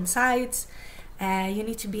without taking sides. You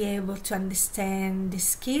need to be able to understand the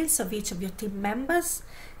skills of each of your team members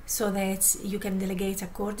so that you can delegate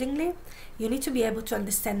accordingly. You need to be able to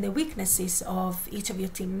understand the weaknesses of each of your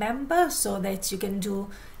team members so that you can do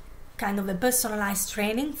kind of a personalized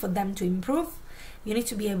training for them to improve. You need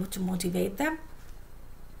to be able to motivate them.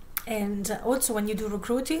 And also when you do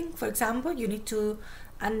recruiting, for example, you need to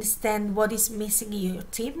understand what is missing in your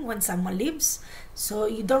team when someone leaves. So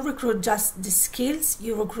you don't recruit just the skills,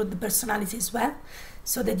 you recruit the personality as well,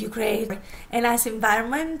 so that you create a nice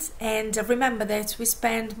environment. And remember that we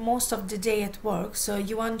spend most of the day at work, so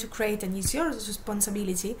you want to create, and it's your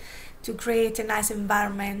responsibility to create a nice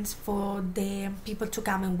environment for the people to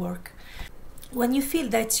come and work. When you feel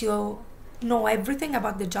that you know everything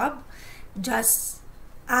about the job, just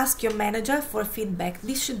ask your manager for feedback.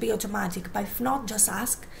 This should be automatic, but if not, just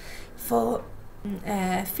ask for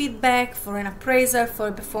feedback, for an appraisal, for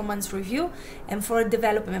a performance review, and for a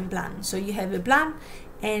development plan. So you have a plan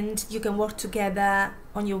and you can work together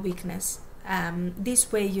on your weakness.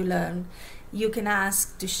 This way you learn. You can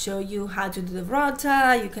ask to show you how to do the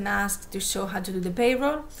rota, you can ask to show how to do the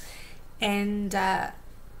payroll, and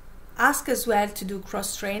ask as well to do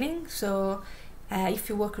cross-training. So if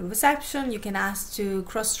you work in reception, you can ask to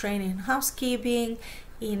cross-train in housekeeping,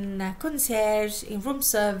 in concierge, in room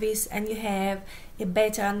service, and you have a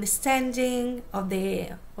better understanding of the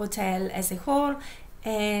hotel as a whole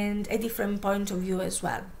and a different point of view as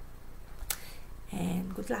well.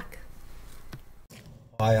 And good luck.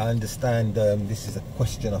 I understand this is a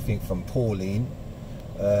question, I think, from Pauline.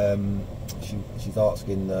 She's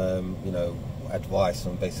asking, advice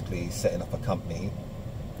on basically setting up a company.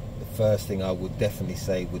 The first thing I would definitely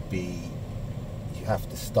say would be you have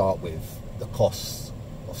to start with the costs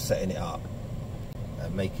of setting it up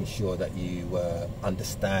and making sure that you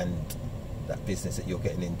understand that business that you're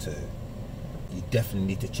getting into. You definitely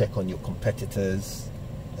need to check on your competitors.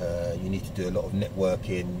 You need to do a lot of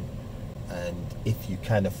networking, and if you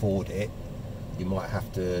can afford it, you might have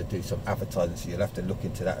to do some advertising, so you'll have to look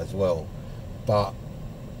into that as well. But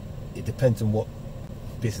it depends on what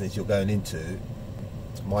business you're going into.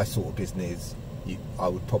 My sort of business, I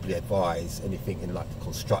would probably advise anything in like the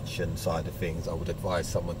construction side of things. I would advise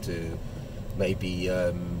someone to maybe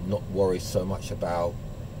not worry so much about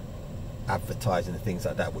advertising and things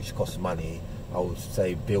like that, which costs money. I would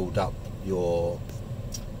say build up your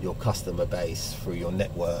customer base through your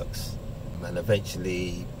networks, and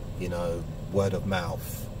eventually, you know, word of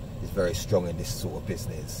mouth is very strong in this sort of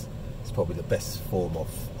business. It's probably the best form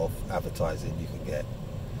of advertising you can get.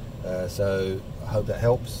 So I hope that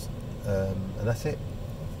helps, and that's it.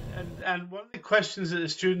 And one of the questions that the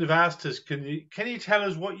student have asked us, can you tell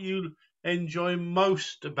us what you enjoy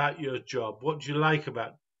most about your job? What do you like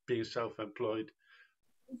about being self-employed?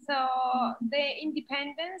 So the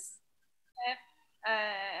independence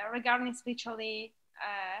regarding especially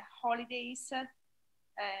holidays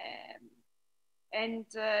and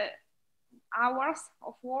hours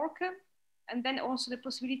of work, and then also the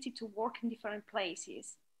possibility to work in different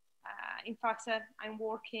places. In fact, I'm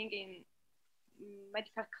working in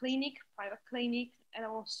medical clinic, private clinic, and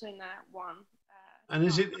also in one. And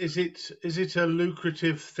is it a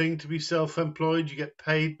lucrative thing to be self-employed? You get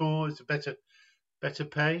paid more. Is it better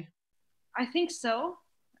pay? I think so,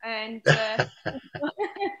 and I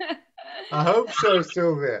hope so,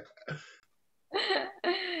 Sylvia.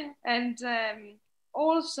 And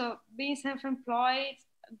also being self-employed,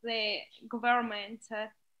 the government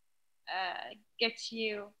gets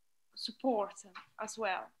you support as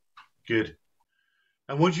well. Good.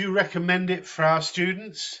 And would you recommend it for our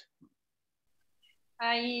students?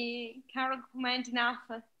 I can recommend enough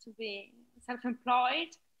to be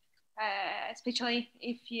self-employed, especially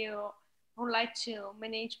if you would like to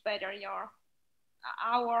manage better your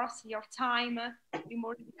hours, your time, be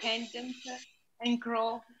more independent, and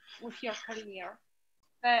grow with your career.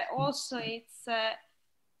 But also,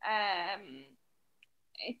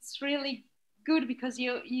 it's really good because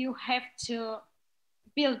you have to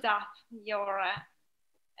build up your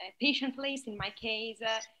patient list. In my case,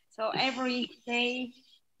 so every day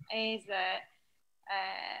is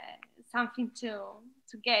something to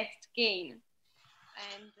gain.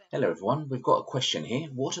 And hello everyone, we've got a question here.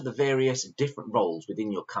 What are the various different roles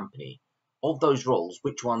within your company? Of those roles,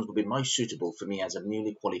 which ones would be most suitable for me as a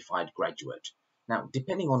newly qualified graduate? Now,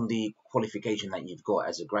 depending on the qualification that you've got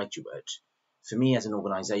as a graduate, for me as an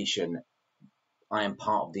organisation, I am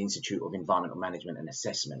part of the Institute of Environmental Management and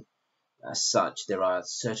Assessment. As such, there are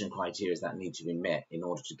certain criteria that need to be met in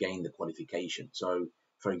order to gain the qualification. So,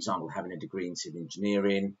 for example, having a degree in civil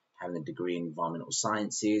engineering, having a degree in environmental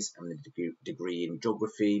sciences, having a degree in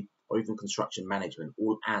geography, or even construction management,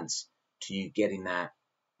 all adds to you getting that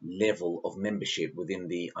level of membership within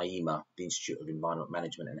the IEMA, the Institute of Environmental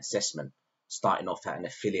Management and Assessment, starting off at an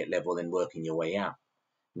affiliate level and working your way out.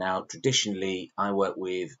 Now, traditionally, I work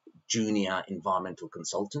with junior environmental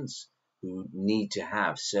consultants who need to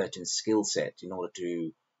have certain skill sets in order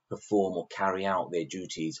to perform or carry out their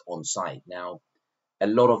duties on site. Now, a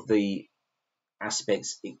lot of the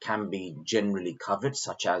aspects it can be generally covered,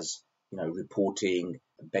 such as reporting,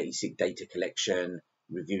 basic data collection,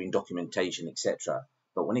 reviewing documentation, etc.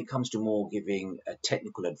 But when it comes to more giving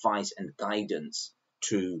technical advice and guidance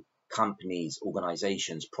to companies,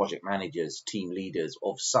 organizations, project managers, team leaders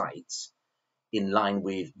of sites, in line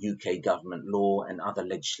with UK government law and other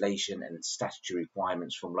legislation and statutory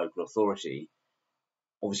requirements from local authority,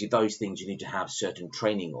 obviously those things you need to have certain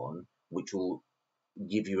training on, which will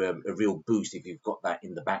give you a real boost if you've got that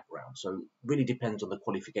in the background. So it really depends on the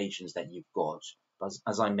qualifications that you've got. But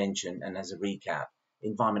as I mentioned, and as a recap,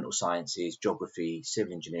 environmental sciences, geography,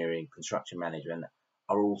 civil engineering, construction management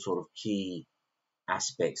are all sort of key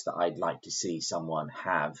aspects that I'd like to see someone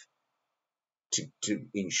have to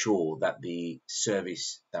ensure that the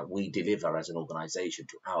service that we deliver as an organisation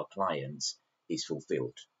to our clients is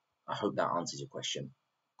fulfilled. I hope that answers your question.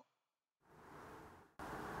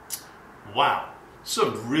 Wow,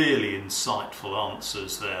 some really insightful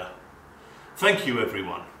answers there. Thank you,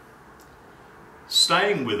 everyone.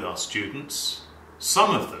 Staying with our students,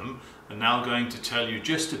 some of them are now going to tell you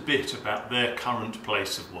just a bit about their current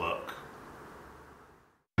place of work.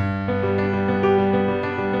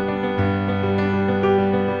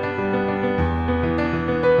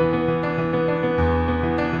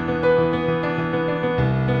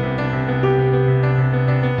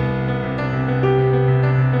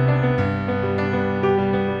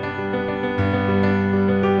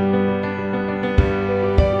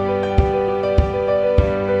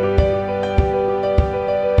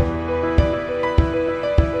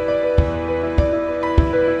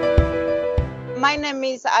 My name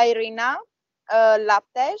is Irina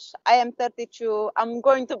Laptesh. I am 32. I'm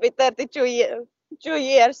going to be 32 years 2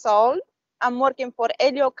 years old. I'm working for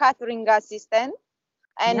Elio Catering Assistant,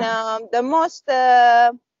 and the most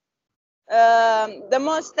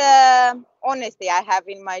honesty I have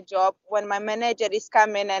in my job when my manager is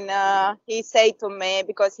coming and he say to me,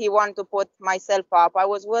 because he want to put myself up. I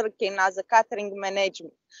was working as a catering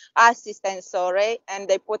management assistant, and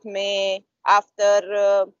they put me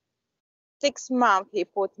after 6 months. He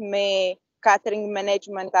put me catering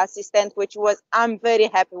management assistant, which was I'm very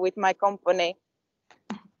happy with my company.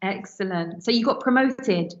 Excellent. So you got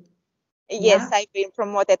promoted? Yes, I've been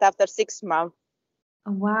promoted after 6 months.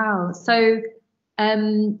 Oh, wow. So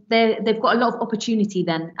they've got a lot of opportunity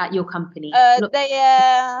then at your company. They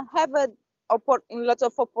have lots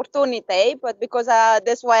of opportunity, but because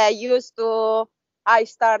that's why I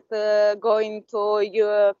start going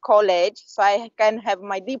to college, so I can have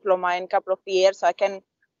my diploma in a couple of years, so I can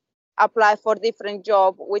apply for different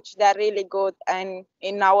job, which they're really good and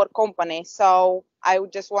in our company. So I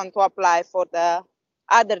just want to apply for the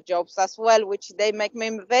other jobs as well, which they make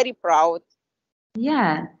me very proud.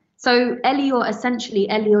 Yeah. So Elio is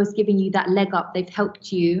giving you that leg up. They've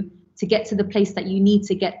helped you to get to the place that you need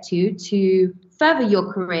to get to further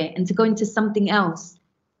your career and to go into something else.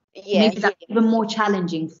 Yes. Maybe that's even more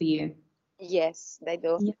challenging for you. Yes, they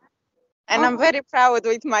do. Yeah. And I'm very proud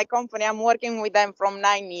with my company. I'm working with them from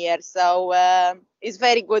 9 years. So it's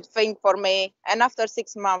very good thing for me. And after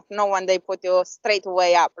 6 months, no one, they put you straight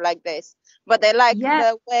away up like this. But they like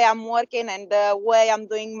the way I'm working and the way I'm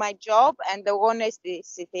doing my job and the honesty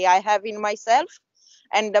I have in myself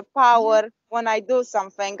and the power when I do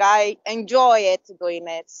something. I enjoy it doing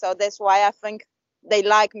it. So that's why I think they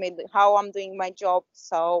like me, how I'm doing my job.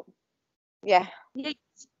 So, yeah.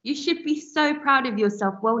 You should be so proud of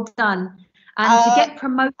yourself. Well done. And to get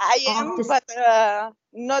promoted. I am, but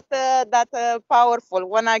not that powerful.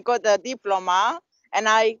 When I got the diploma and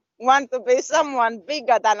I want to be someone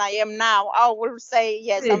bigger than I am now, I will say,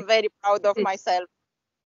 yes, I'm very proud of myself.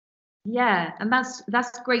 Yeah, and that's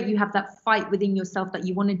great. You have that fight within yourself that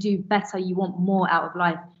you want to do better. You want more out of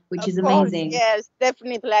life, which is amazing. Yes,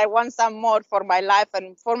 definitely. I want some more for my life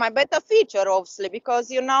and for my better future, obviously, because,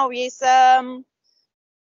 it's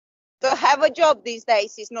to have a job these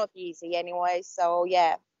days is not easy anyway. So,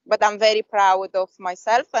 yeah, but I'm very proud of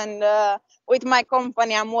myself and with my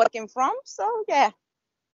company I'm working from. So, yeah.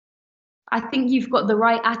 I think you've got the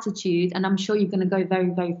right attitude and I'm sure you're going to go very,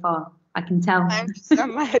 very far. I can tell. Thank you so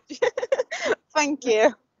much. Thank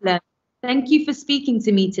you. Thank you for speaking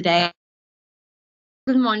to me today.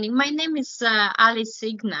 Good morning. My name is Alice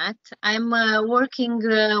Ignat. I'm working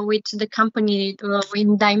with the company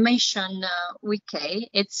in Dimension UK.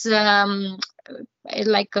 It's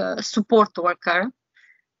like a support worker.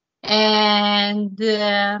 And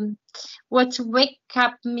what wake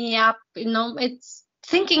me up, it's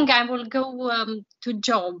thinking I will go to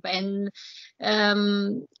job and I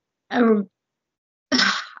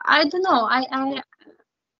don't know. I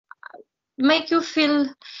make you feel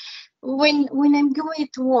when I'm going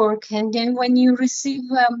to work and then when you receive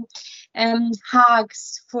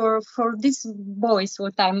hugs for these boys,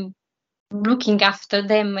 what I'm looking after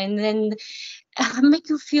them, and then make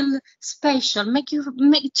you feel special,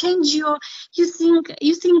 change you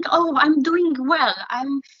think oh, I'm doing well,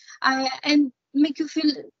 and make you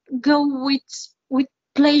feel go with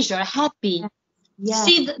pleasure, happy. Yeah.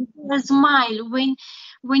 See the smile when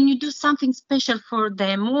you do something special for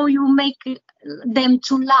them, or you make them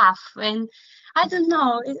to laugh. And I don't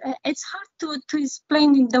know, it's hard to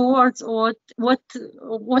explain in the words what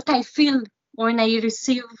I feel when I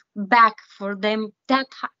receive back for them that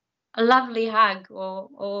lovely hug,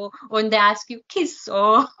 or when they ask you kiss,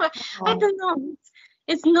 or I don't know.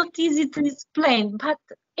 It's not easy to explain, but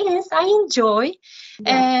yes, I enjoy.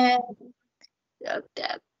 Yeah.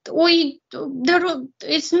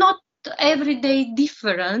 It's not every day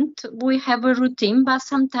different. We have a routine, but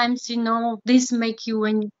sometimes this make you,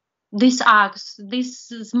 when these hugs,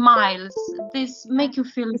 these smiles, this make you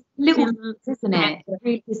feel little, isn't it?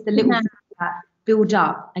 It's the little things that build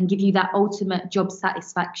up and give you that ultimate job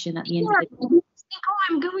satisfaction at the end of the day. Oh,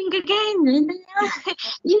 I'm going again, and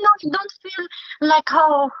you don't feel like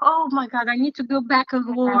oh my God, I need to go back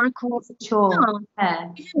and work. Sure. No.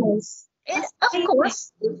 Yes. Of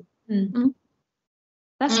course. Mm-hmm.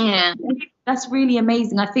 That's really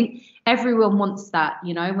amazing. I think everyone wants that,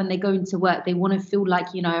 when they go into work, they want to feel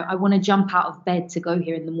like, I want to jump out of bed to go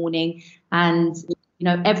here in the morning. And,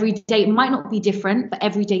 every day, it might not be different, but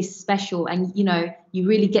every day is special. And, you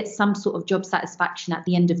really get some sort of job satisfaction at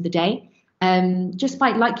the end of the day. Just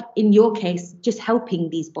by, like in your case, just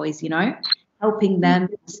helping these boys, helping them,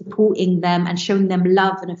 supporting them and showing them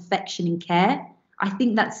love and affection and care. I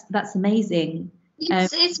think that's amazing.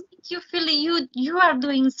 It's you feel you are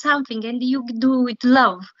doing something and you do with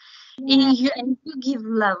love. And you give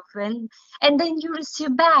love, and then you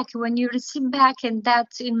receive back. When you receive back, and that,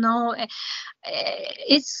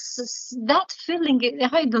 it's that feeling.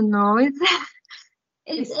 I don't know.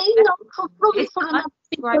 It's probably for another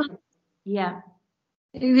people. Yeah.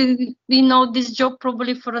 This job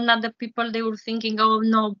probably for another people, they were thinking, oh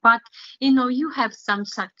no, but you have some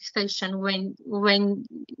satisfaction when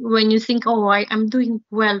you think, oh, I'm doing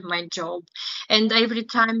well my job, and every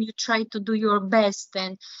time you try to do your best,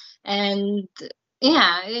 and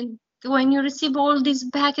when you receive all this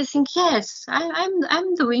back, I think, yes,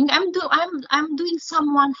 I'm doing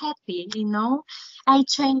someone happy. You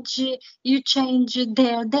change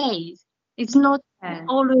their days. It's not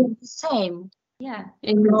always the same. Yeah.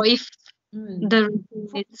 If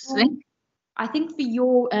I think for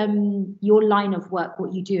your line of work,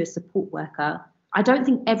 what you do as support worker, I don't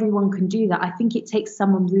think everyone can do that. I think it takes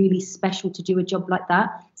someone really special to do a job like that.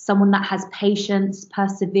 Someone that has patience,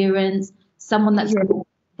 perseverance, someone that's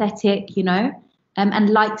empathetic, and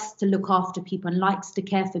likes to look after people and likes to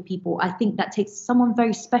care for people. I think that takes someone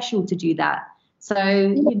very special to do that. So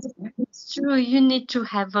it's true. You need to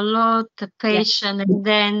have a lot of patience, and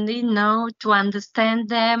then to understand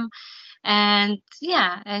them, and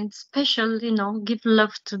special, give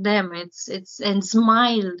love to them. It's and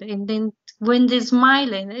smile, and then when they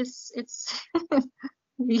smile, and it's it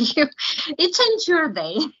changes your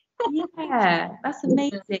day. Yeah, that's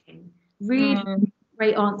amazing. Really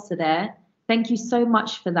great answer there. Thank you so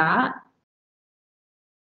much for that.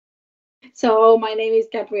 So my name is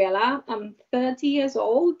Gabriela. I'm 30 years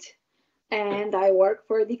old and I work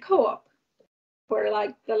for the co-op for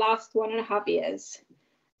like the last 1.5 years.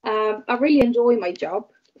 I really enjoy my job.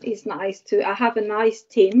 It's nice I have a nice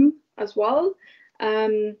team as well.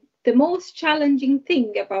 The most challenging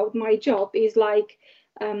thing about my job is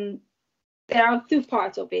there are two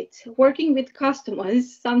parts of it. Working with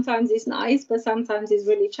customers sometimes is nice, but sometimes it's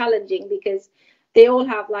really challenging because they all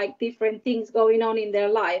have like different things going on in their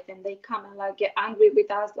life, and they come and get angry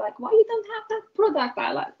with us, like, why you don't have that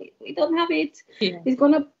product? We don't have it. Yeah. It's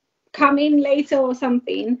gonna come in later or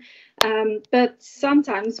something. But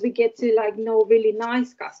sometimes we get to know really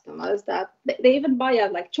nice customers that they even buy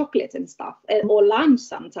us chocolate and stuff, or lunch.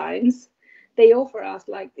 Sometimes they offer us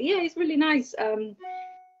it's really nice.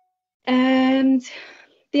 And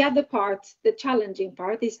the other part, the challenging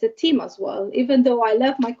part, is the team as well. Even though I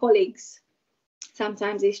love my colleagues,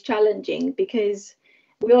 sometimes it's challenging because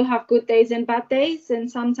we all have good days and bad days, and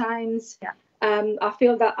sometimes I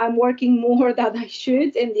feel that I'm working more than I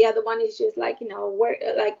should, and the other one is just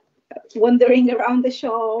wandering around the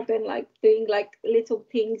shop and doing little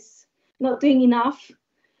things, not doing enough.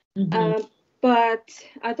 But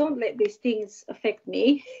I don't let these things affect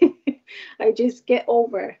me. I just get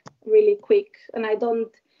over really quick, and I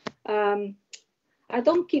don't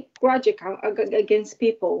keep grudge against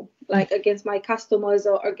people, against my customers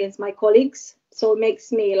or against my colleagues. So it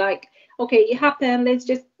makes me okay, it happened. Let's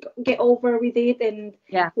just get over with it, and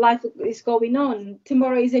life is going on.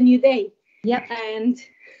 Tomorrow is a new day. Yeah. And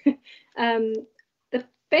the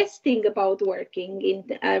best thing about working in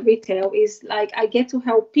retail is I get to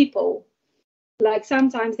help people.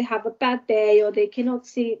 Sometimes they have a bad day, or they cannot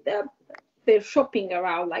see they're shopping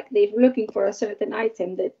around, they're looking for a certain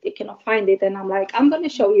item that they cannot find it, and I'm going to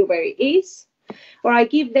show you where it is. Or I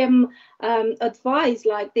give them advice,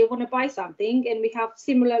 they want to buy something and we have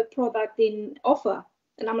similar product in offer,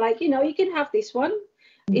 and I'm you can have this one.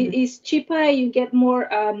 It is cheaper, you get more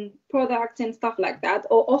products and stuff like that,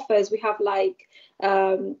 or offers. We have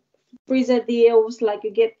freezer deals,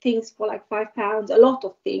 you get things for £5, a lot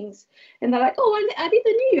of things, and they're oh, I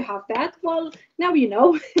didn't know you have that. Well, now you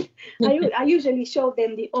know. I usually show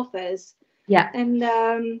them the offers. And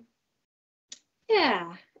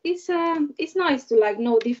it's nice to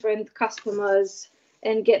know different customers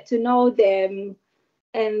and get to know them,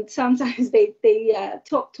 and sometimes they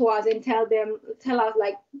talk to us and tell us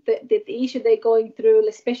the issue they're going through,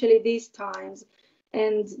 especially these times.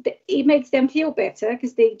 And it makes them feel better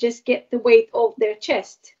because they just get the weight off their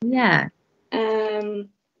chest. Yeah. And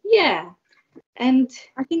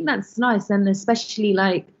I think that's nice, and especially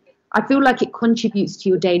I feel like it contributes to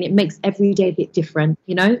your day, and it makes every day a bit different,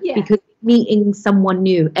 because meeting someone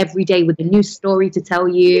new every day with a new story to tell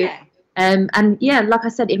you. And like I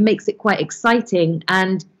said, it makes it quite exciting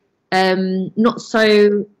and not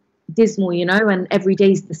so dismal, and every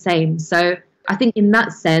day's the same. So I think in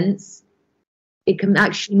that sense, it can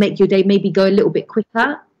actually make your day maybe go a little bit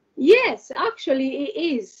quicker. Yes, actually it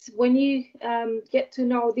is. When you get to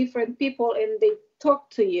know different people and they talk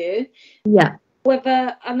to you,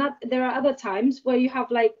 Whether there are other times where you have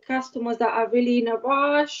like customers that are really in a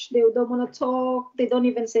rush, they don't want to talk, they don't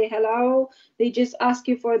even say hello, they just ask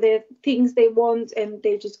you for the things they want and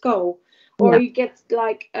they just go. Or you get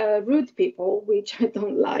like rude people, which I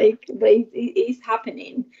don't like, but it is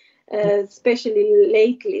happening, especially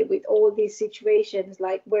lately with all these situations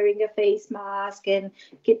like wearing a face mask and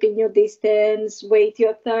keeping your distance, wait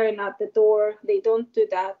your turn at the door. They don't do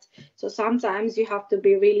that. So sometimes you have to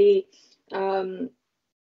be really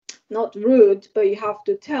not rude, but you have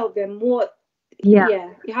to tell them what. Yeah,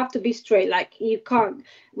 you have to be straight. Like you can't.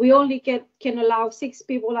 We only can allow 6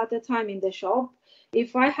 people at a time in the shop.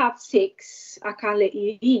 If I have 6, I can't let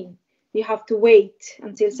you in. You have to wait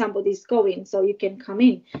until somebody's going so you can come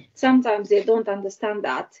in. Sometimes they don't understand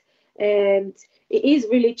that, and it is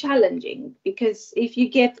really challenging because if you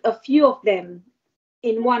get a few of them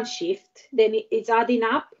in one shift, then it's adding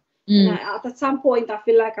up. And at some point, I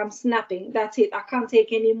feel like I'm snapping. That's it. I can't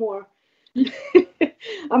take any more.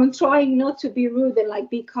 I'm trying not to be rude and like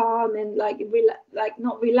be calm and like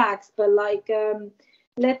not relaxed, but like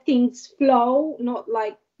let things flow, not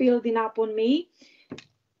like building up on me.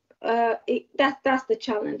 That's the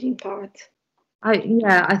challenging part.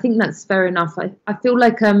 I think that's fair enough. I feel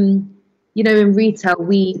like you know, in retail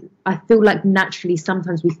I feel like naturally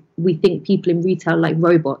sometimes we think people in retail like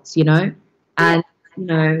robots, you know, and you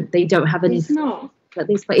know they don't have any like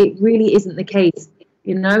this, but it really isn't the case.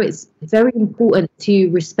 You know, it's very important to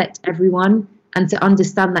respect everyone and to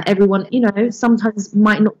understand that everyone, you know, sometimes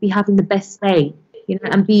might not be having the best day, you know,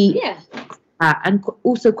 and be and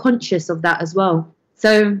also conscious of that as well.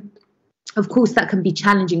 So of course that can be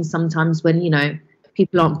challenging sometimes when, you know,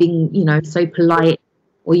 people aren't being, you know, so polite,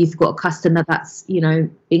 or you've got a customer that's, you know,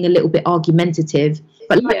 being a little bit argumentative.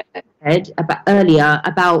 But like I said earlier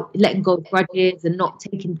about letting go of grudges and not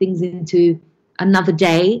taking things into another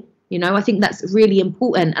day, you know, I think that's really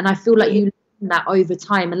important. And I feel like you learn that over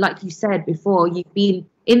time. And like you said before, you've been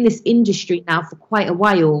in this industry now for quite a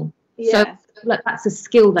while. So like that's a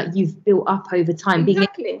skill that you've built up over time.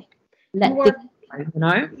 Exactly. Being able to let things go, you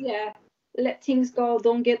know? Yeah. Let things go.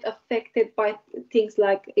 Don't get affected by things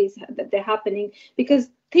like that they're happening, because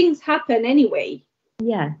things happen anyway.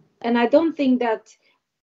 Yeah. And I don't think that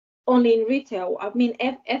only in retail. I mean,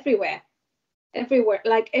 everywhere,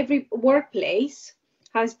 like every workplace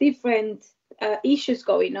has different issues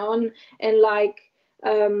going on, and like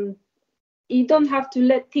you don't have to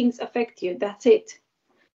let things affect you. That's it.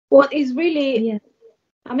 What is really,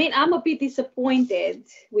 I mean, I'm a bit disappointed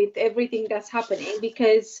with everything that's happening,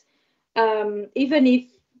 because even if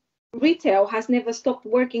retail has never stopped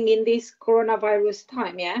working in this coronavirus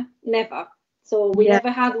time, never. So we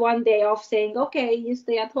never had one day off saying, okay, you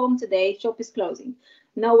stay at home today, shop is closing.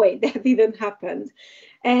 No way, that didn't happen.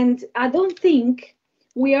 And I don't think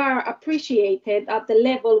we are appreciated at the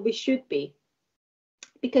level we should be,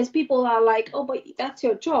 because people are like, oh, but that's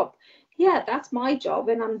your job. Yeah, that's my job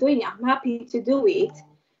and I'm doing it. I'm happy to do it.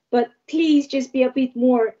 But please just be a bit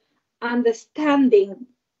more understanding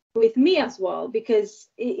with me as well, because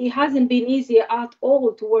it hasn't been easy at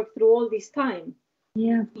all to work through all this time.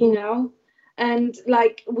 Yeah, you know. And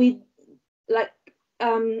like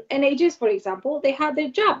NHS, for example, they had their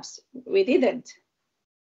jobs. We didn't,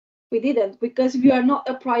 because we are not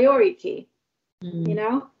a priority. You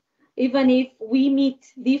know, even if we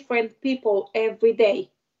meet different people every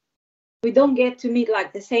day, we don't get to meet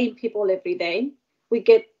like the same people every day. We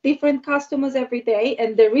get different customers every day,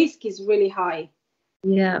 and the risk is really high.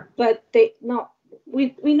 Yeah. But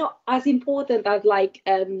we're not as important as like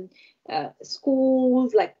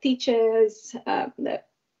schools, like teachers, the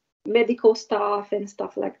medical staff and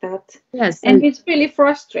stuff like that. Yes. And it's really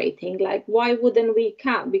frustrating. Like, why wouldn't we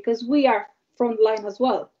count? Because we are frontline as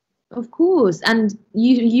well. Of course. And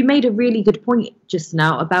you made a really good point just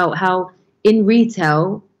now about how in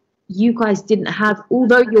retail you guys didn't have,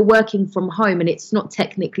 although you're working from home and it's not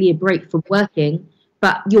technically a break from working,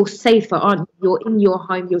 but you're safer, aren't you? You're in your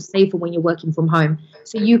home, you're safer when you're working from home.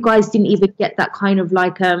 So you guys didn't even get that kind of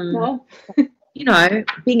like you know,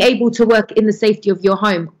 being able to work in the safety of your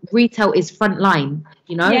home. Retail is frontline,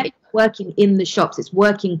 you know, it's working in the shops, it's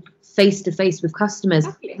working face to face with customers.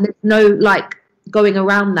 And there's no like going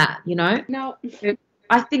around that, you know. No.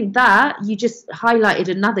 I think that you just highlighted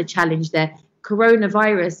another challenge there.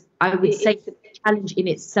 Coronavirus, I would say, is a challenge in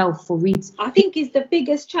itself for retail. I think it's the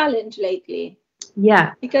biggest challenge lately.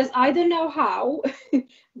 Yeah. Because I don't know how,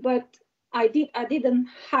 but I didn't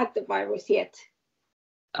have the virus yet.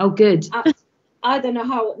 Oh, good. I don't know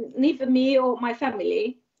how, neither me or my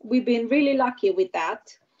family. We've been really lucky with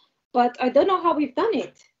that. But I don't know how we've done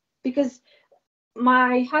it, because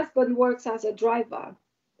my husband works as a driver.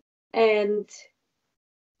 and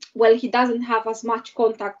well, he doesn't have as much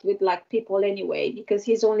contact with like people anyway, because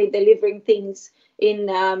he's only delivering things in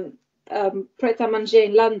Pret a Manger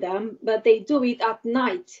in London, but they do it at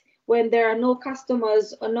night when there are no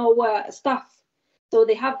customers or no staff. So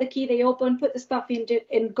they have the key, they open, put the stuff in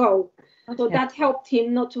and go. Okay. So that helped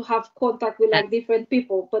him not to have contact with like different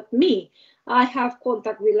people. But me, I have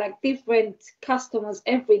contact with like different customers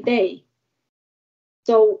every day.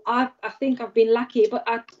 So I think I've been lucky, but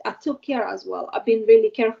I took care as well. I've been really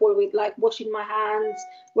careful with like washing my hands,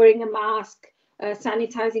 wearing a mask,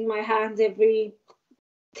 sanitizing my hands every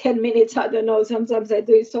 10 minutes. I don't know, sometimes I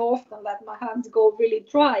do it so often that my hands go really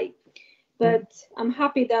dry. But I'm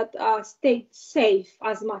happy that I stayed safe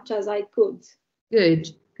as much as I could.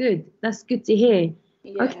 Good. That's good to hear.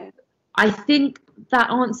 Yeah. Okay. I think that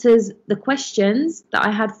answers the questions that I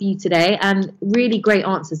had for you today, and really great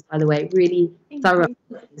answers, by the way, really thorough.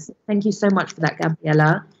 Thank you so much for that,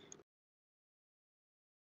 Gabriela.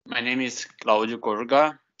 My name is Claudio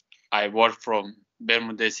Corga. I work from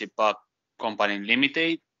Bermudezi Pub Company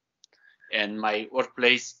Limited, and my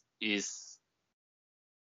workplace is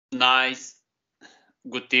nice,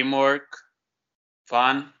 good teamwork,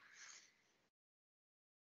 fun,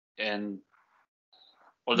 and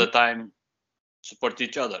all the time support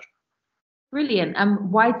each other. Brilliant.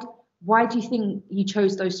 And why do you think you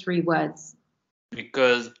chose those 3 words?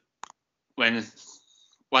 Because when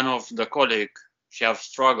one of the colleagues she have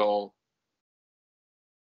struggle,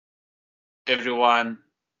 everyone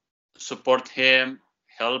support him,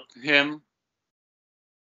 help him,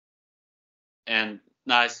 and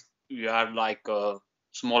nice. We are like a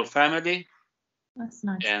small family. That's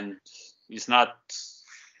nice. And it's not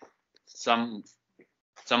someone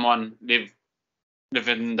live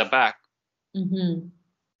in the back. Mm-hmm.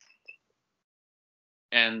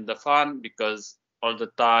 And the fun, because all the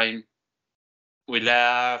time we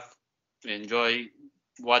laugh, we enjoy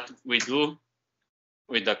what we do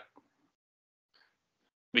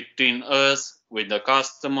between us, with the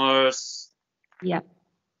customers. Yeah.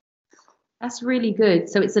 That's really good.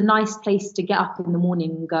 So it's a nice place to get up in the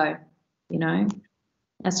morning and go, you know.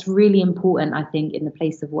 That's really important, I think, in the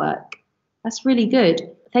place of work. That's really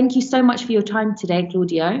good. Thank you so much for your time today,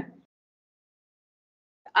 Claudio.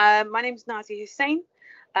 My name is Nazi Hussain.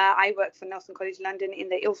 I work for Nelson College London in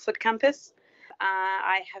the Ilford campus.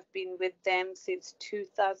 I have been with them since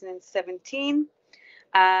 2017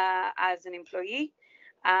 as an employee,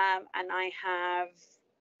 and I have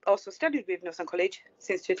also studied with Nelson College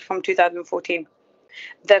from 2014.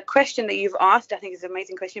 The question that you've asked, I think, is an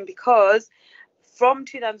amazing question, because from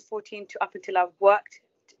 2014 to up until I've worked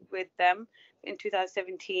with them in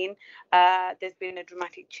 2017, there's been a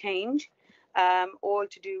dramatic change, all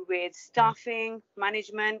to do with staffing,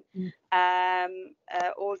 management,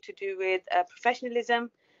 all to do with professionalism.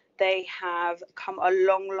 They have come a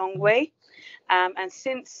long way, and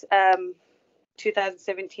since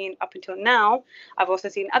 2017 up until now, I've also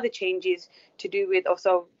seen other changes to do with,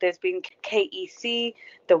 also there's been KEC,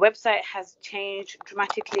 the website has changed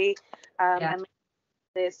dramatically, and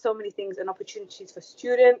there's so many things and opportunities for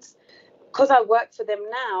students. Because I work for them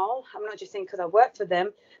now, I'm not just saying because I work for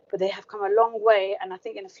them, but they have come a long way, and I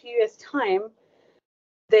think in a few years' time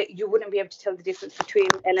that you wouldn't be able to tell the difference between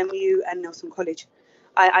LMU and Nelson College.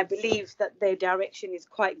 I believe that their direction is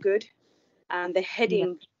quite good, and they're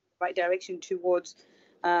heading right direction towards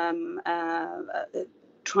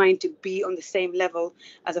trying to be on the same level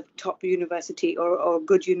as a top university, or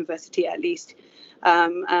good university at least,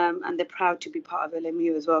 and they're proud to be part of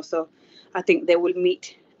LMU as well. So I think they will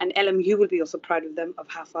meet, and LMU will be also proud of them, of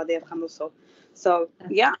how far they have come also. So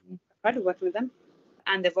yeah, I'm proud of working with them,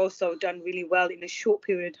 and they've also done really well in a short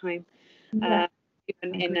period of time.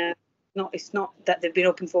 Even it's not that they've been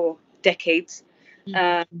open for decades.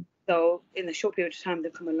 So in a short period of time,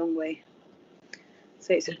 they've come a long way.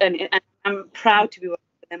 So and I'm proud to be working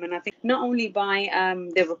with them, and I think not only by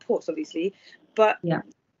their reports, obviously, but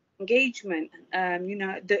engagement.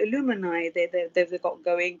 The alumni they've got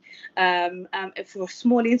going. For a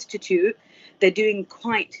small institute, they're doing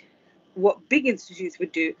quite what big institutes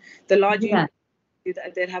would do. The large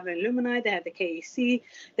they have an alumni, they have the KEC,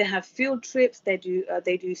 they have field trips, they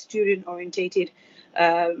do student orientated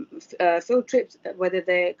field trips, whether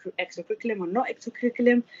they're extracurriculum or not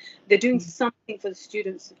extracurriculum. They're doing something for the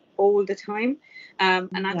students all the time, and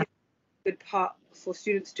I think it's a good part for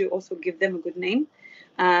students to also give them a good name,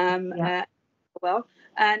 and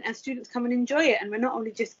students come and enjoy it. And we're not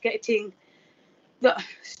only just getting the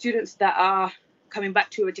students that are coming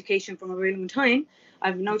back to education from a really long time.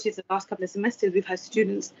 I've noticed the last couple of semesters we've had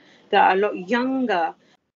students that are a lot younger.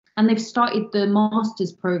 and they've started the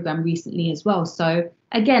master's program recently as well. So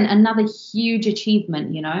again, another huge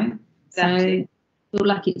achievement, you know. Exactly. So I feel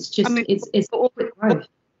like it's just it's quick growth.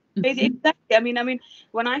 Exactly. I mean,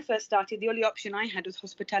 when I first started, the only option I had was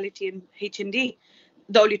hospitality and H&D.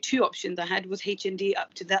 The only two options I had was H&D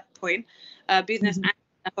up to that point, business and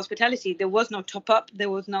hospitality. There was no top up. There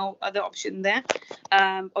was no other option there.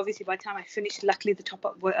 Obviously, by the time I finished, luckily the top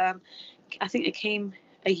up, I think it came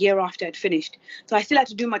a year after I'd finished. So I still had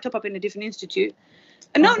to do my top up in a different institute.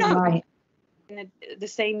 No. Right. In the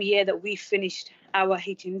same year that we finished our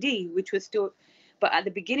H&D, which was still, but at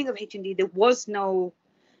the beginning of H&D, there was no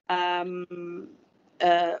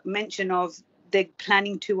mention of the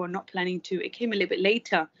planning to or not planning to. It came a little bit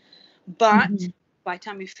later, but by the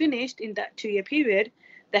time we finished in that 2-year period,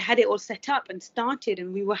 they had it all set up and started,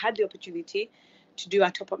 and we had the opportunity to do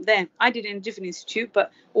our top up there. I did it in a different institute,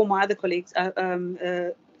 but all my other colleagues,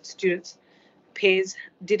 students, peers,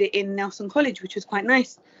 did it in Nelson College, which was quite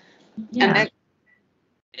nice. Yeah. And then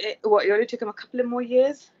it only took them a couple of more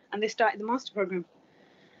years, and they started the master program.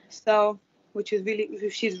 So, which is really,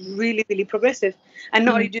 really progressive. And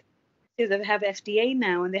not only do they have FDA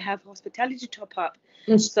now, and they have hospitality top up.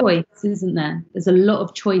 There's choice, isn't there? There's a lot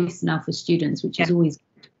of choice now for students, which is always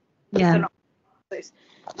good. Yeah. It's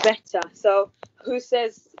better. So who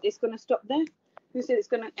says it's going to stop there? Who says it's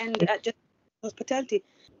going to end at just hospitality?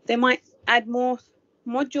 They might add more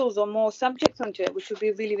modules or more subjects onto it, which would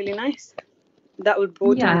be really, really nice. That would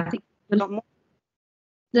broaden I think a lot more.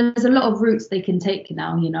 there's a lot of routes they can take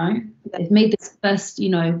now, you know. They've made this first, you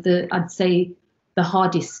know, I'd say the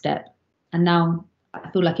hardest step, and now I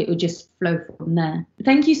feel like it would just flow from there.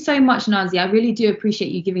 Thank you so much, Nazi. I really do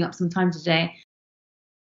appreciate you giving up some time today.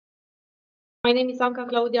 My name is Anca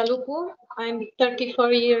Claudia Lupu. I'm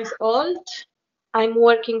 34 years old. I'm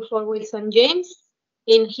working for Wilson James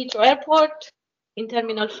in Heathrow Airport in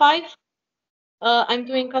Terminal 5. I'm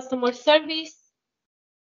doing customer service.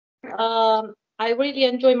 I really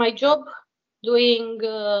enjoy my job, doing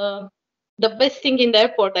the best thing in the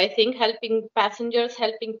airport, I think, helping passengers,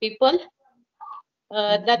 helping people.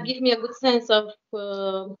 That gives me a good sense of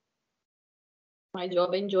my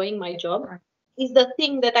job, enjoying my job. Is the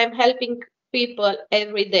thing that I'm helping people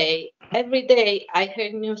every day. Every day I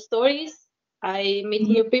hear new stories, I meet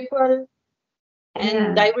new people,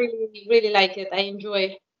 and I really, really like it. I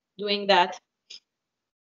enjoy doing that.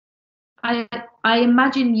 I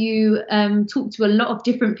imagine you talk to a lot of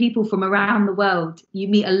different people from around the world. You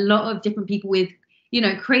meet a lot of different people with, you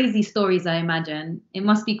know, crazy stories, I imagine. It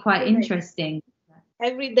must be quite interesting.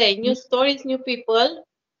 Every day, new stories, new people.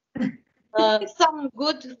 Some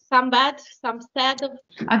good, some bad, some sad.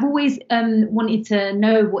 I've always wanted to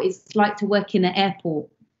know what it's like to work in an airport.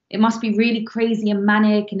 It must be really crazy and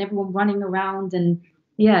manic and everyone running around, and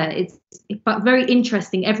but very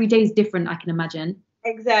interesting. Every day is different, I can imagine.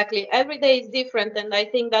 Exactly. Every day is different, and I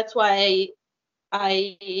think that's why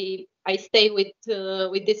I stay with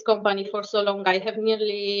this company for so long. I have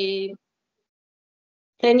nearly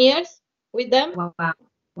 10 years with them.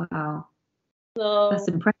 Wow. So that's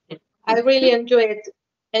impressive. I really enjoy it,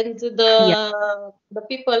 and the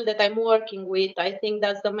people that I'm working with, I think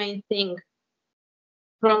that's the main thing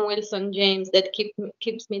from Wilson James that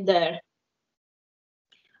keeps me there.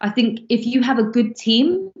 I think if you have a good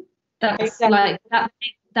team, that's like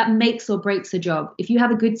that makes or breaks a job. If you have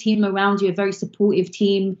a good team around you, a very supportive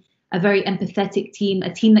team, a very empathetic team,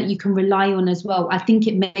 a team that you can rely on as well, I think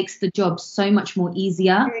it makes the job so much more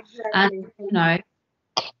easier and, you know,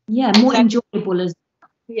 more enjoyable as well.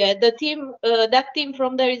 Yeah, the team, that team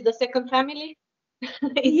from there is the second family.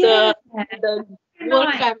 The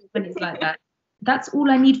work family. When it's like that. That's all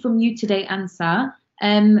I need from you today, Ansa.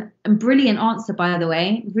 And brilliant answer, by the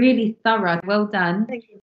way. Really thorough. Well done. Thank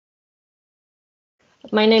you.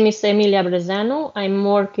 My name is Emilia Brezanu. I'm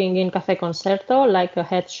working in Cafe Concerto like a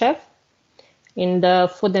head chef in the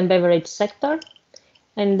food and beverage sector.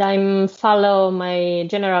 And I follow my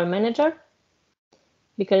general manager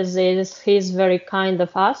because he's very kind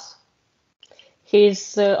of us.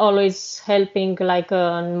 He's always helping like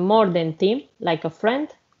a more than team, like a friend.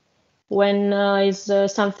 When is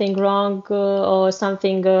something wrong or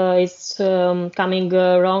something is coming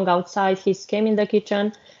wrong outside, he came in the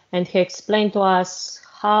kitchen and he explained to us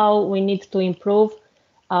how we need to improve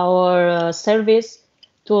our service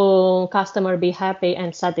to customer be happy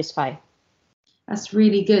and satisfied. That's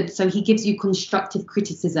really good. So he gives you constructive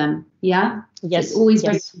criticism, yeah? Yes. So it's always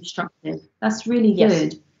very constructive. That's really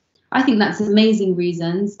good. I think that's amazing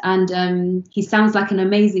reasons, and he sounds like an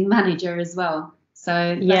amazing manager as well.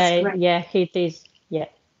 So that's great. Yeah, he is. Yeah,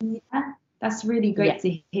 that's really great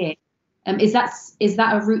to hear. Is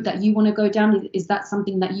that a route that you want to go down? Is that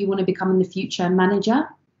something that you want to become in the future, manager?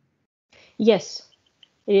 Yes,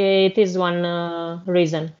 it is one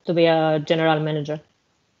reason to be a general manager.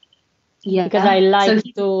 Yeah, because I like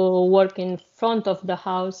to work in front of the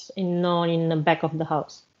house and not in the back of the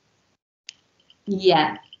house.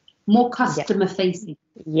 Yeah, more customer facing.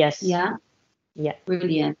 Yes. Yeah. Yeah.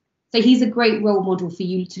 Brilliant. So he's a great role model for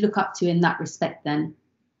you to look up to in that respect then.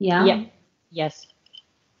 Yeah. Yeah. Yes.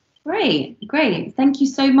 Great. Thank you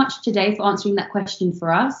so much today for answering that question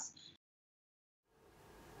for us.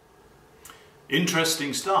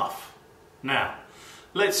 Interesting stuff. Now,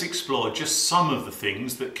 let's explore just some of the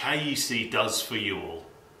things that KEC does for you all.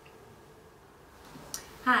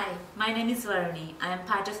 Hi, my name is Varuni. I am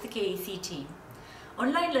part of the KEC team.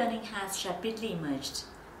 Online learning has rapidly emerged.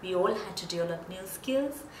 We all had to develop new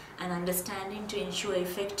skills and understanding to ensure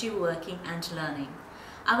effective working and learning.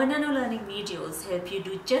 Our nano learning videos help you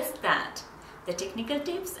do just that. The technical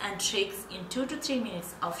tips and tricks in 2 to 3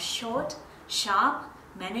 minutes of short, sharp,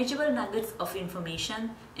 manageable nuggets of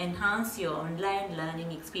information enhance your online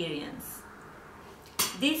learning experience.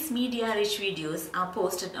 These media-rich videos are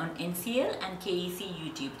posted on NCL and KEC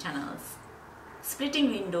YouTube channels. Splitting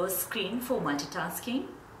windows screen for multitasking.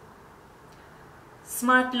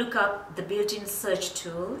 Smart Lookup, the built-in search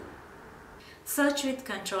tool. Search with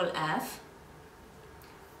Control F.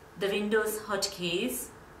 The Windows hotkeys.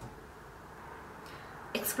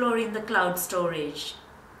 Exploring the cloud storage.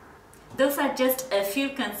 Those are just a few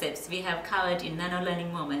concepts we have covered in Nano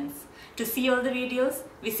Learning Moments. To see all the videos,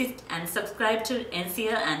 visit and subscribe to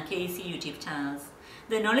NCL and KEC YouTube channels.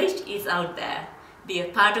 The knowledge is out there. Be a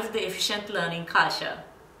part of the efficient learning culture.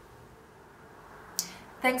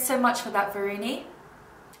 Thanks so much for that, Varuni.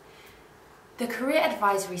 The Career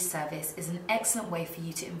Advisory Service is an excellent way for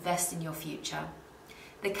you to invest in your future.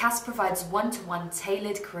 The CAS provides one-to-one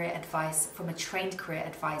tailored career advice from a trained career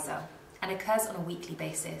advisor and occurs on a weekly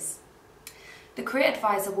basis. The career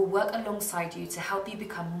advisor will work alongside you to help you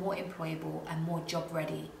become more employable and more job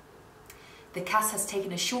ready. The CAS has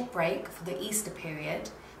taken a short break for the Easter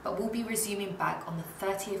period, but will be resuming back on the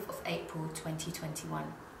 30th of April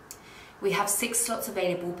 2021. We have 6 slots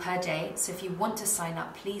available per day, so if you want to sign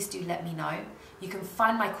up, please do let me know. You can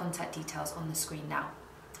find my contact details on the screen now.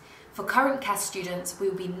 For current CAS students, we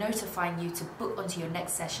will be notifying you to book onto your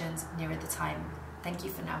next sessions nearer the time. Thank you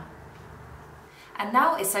for now. And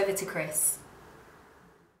now it's over to Chris.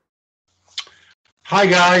 Hi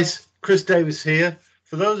guys, Chris Davis here.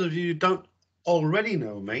 For those of you who don't already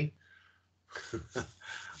know me,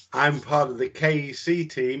 I'm part of the KEC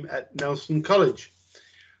team at Nelson College.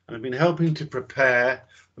 And I've been helping to prepare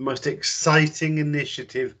the most exciting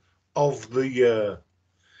initiative of the year.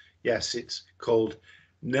 Yes, it's called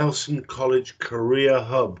Nelson College Career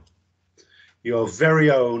Hub, your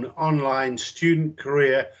very own online student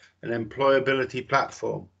career and employability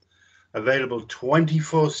platform, available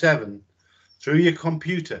 24/7 through your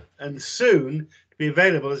computer and soon to be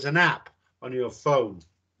available as an app on your phone.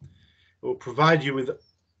 It will provide you with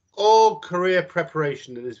all career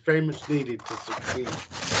preparation that is very much needed to succeed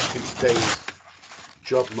in today's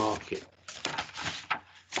job market,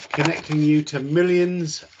 connecting you to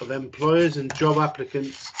millions of employers and job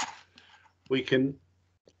applicants. We can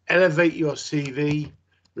elevate your CV,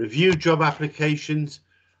 review job applications,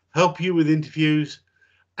 help you with interviews,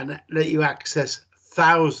 and let you access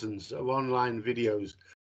thousands of online videos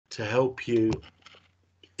to help you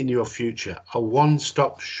in your future. A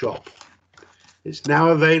one-stop shop. It's now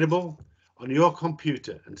available on your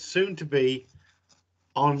computer and soon to be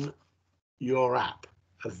on your app.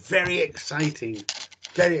 A very exciting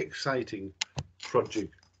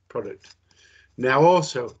product. Now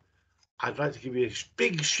also, I'd like to give you a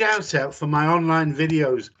big shout out for my online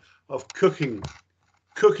videos of cooking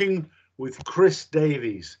with Chris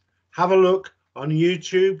Davies. Have a look on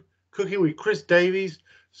YouTube, Cooking with Chris Davies.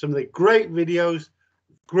 Some of the great videos,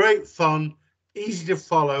 great fun, easy to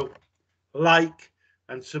follow. Like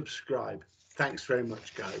and subscribe. Thanks very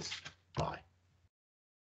much, guys. Bye.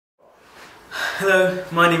 Hello,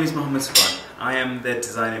 my name is Mohammed Subhan. I am the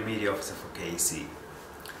Design and Media Officer for KEC.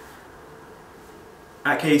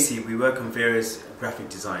 At KEC, we work on various graphic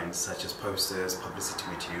designs such as posters, publicity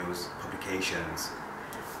materials, publications.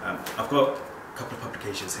 I've got a couple of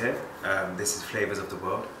publications here. This is Flavors of the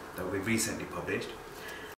World that we recently published.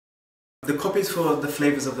 The copies for the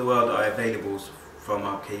Flavors of the World are available from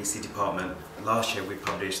our KEC department. Last year we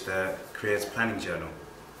published the Careers Planning Journal.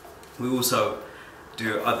 We also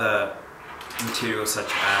do other materials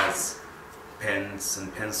such as pens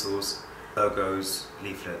and pencils, logos,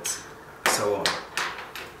 leaflets, so on.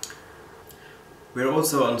 We're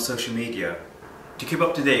also on social media. To keep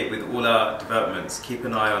up to date with all our developments, keep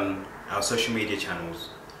an eye on our social media channels,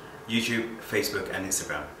 YouTube, Facebook and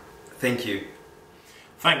Instagram. Thank you.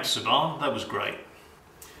 Thanks, Saban, that was great.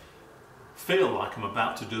 Feel like I'm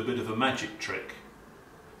about to do a bit of a magic trick.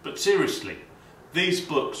 But seriously, these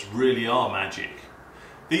books really are magic.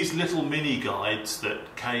 These little mini guides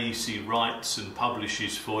that KEC writes and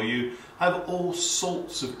publishes for you have all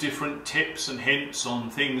sorts of different tips and hints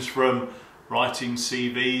on things from writing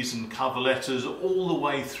CVs and cover letters all the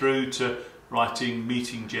way through to writing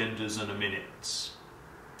meeting genders and a minutes.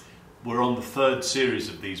 We're on the 3rd series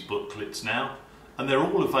of these booklets now, and they're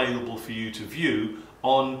all available for you to view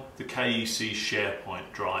on the KEC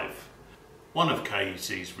SharePoint drive. One of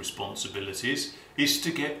KEC's responsibilities is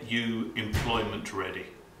to get you employment ready.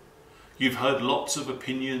 You've heard lots of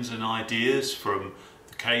opinions and ideas from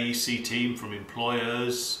the KEC team, from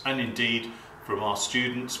employers, and indeed from our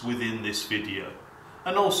students within this video,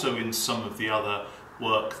 and also in some of the other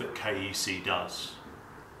work that KEC does.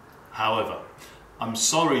 However, I'm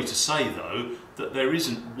sorry to say though that there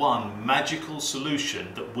isn't one magical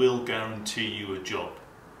solution that will guarantee you a job.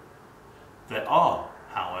 There are,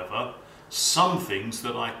 however, some things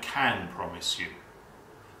that I can promise you.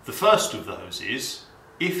 The first of those is,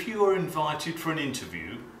 if you are invited for an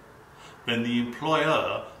interview, then the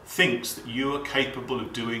employer thinks that you are capable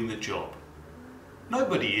of doing the job.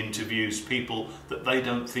 Nobody interviews people that they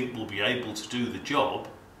don't think will be able to do the job.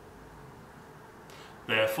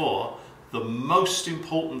 Therefore, the most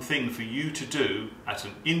important thing for you to do at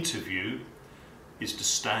an interview is to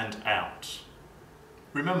stand out.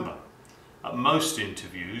 Remember, at most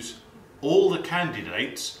interviews, all the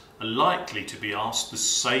candidates are likely to be asked the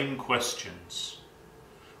same questions,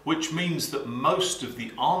 which means that most of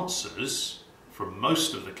the answers from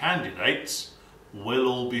most of the candidates will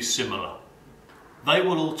all be similar. They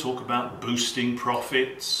will all talk about boosting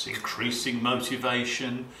profits, increasing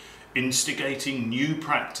motivation, instigating new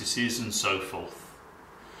practices and so forth.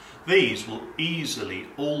 These will easily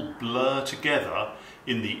all blur together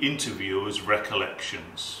in the interviewer's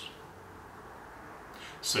recollections.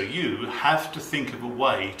 So you have to think of a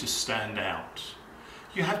way to stand out.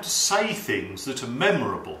 You have to say things that are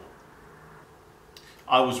memorable.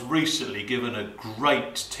 I was recently given a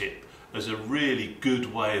great tip as a really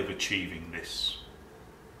good way of achieving this.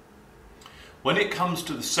 When it comes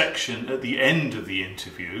to the section at the end of the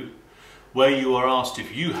interview, where you are asked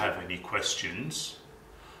if you have any questions,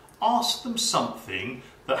 ask them something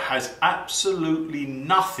that has absolutely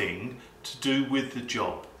nothing to do with the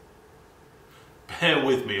job. Bear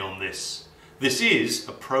with me on this. This is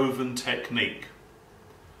a proven technique.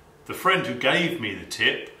 The friend who gave me the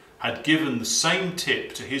tip had given the same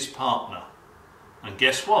tip to his partner. And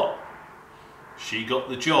guess what? She got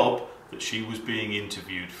the job that she was being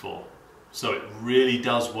interviewed for. So it really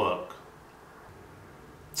does work.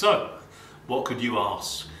 So, what could you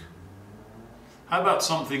ask? How about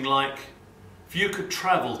something like, if you could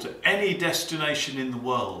travel to any destination in the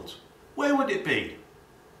world, where would it be?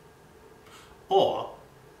 Or,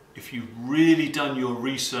 if you've really done your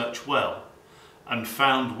research well and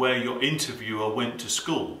found where your interviewer went to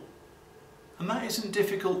school, and that isn't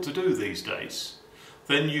difficult to do these days,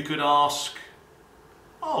 then you could ask,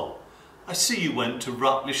 oh, I see you went to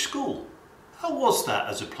Rutlish School. How was that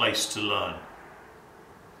as a place to learn?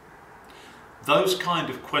 Those kind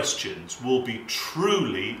of questions will be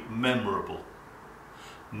truly memorable.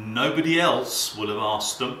 Nobody else will have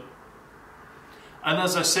asked them. And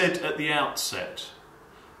as I said at the outset,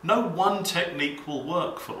 no one technique will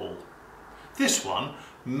work for all. This one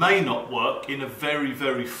may not work in a very,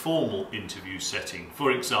 very formal interview setting,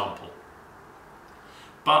 for example.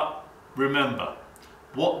 But remember,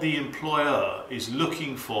 what the employer is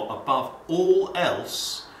looking for above all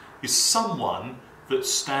else is someone that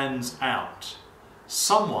stands out,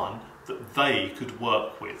 someone that they could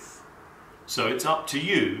work with. So it's up to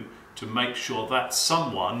you to make sure that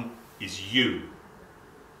someone is you.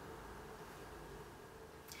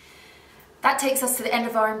 That takes us to the end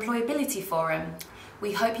of our Employability Forum.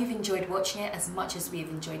 We hope you've enjoyed watching it as much as we've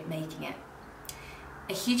enjoyed making it.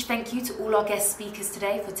 A huge thank you to all our guest speakers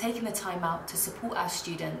today for taking the time out to support our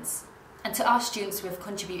students. And to our students who have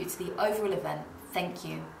contributed to the overall event, thank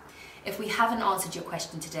you. If we haven't answered your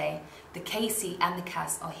question today, the KC and the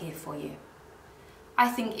CAS are here for you. I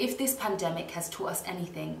think if this pandemic has taught us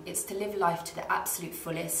anything, it's to live life to the absolute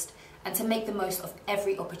fullest and to make the most of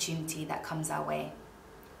every opportunity that comes our way.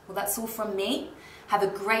 Well, that's all from me. Have a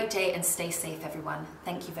great day and stay safe, everyone.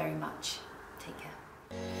 Thank you very much. Take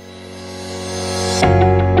care.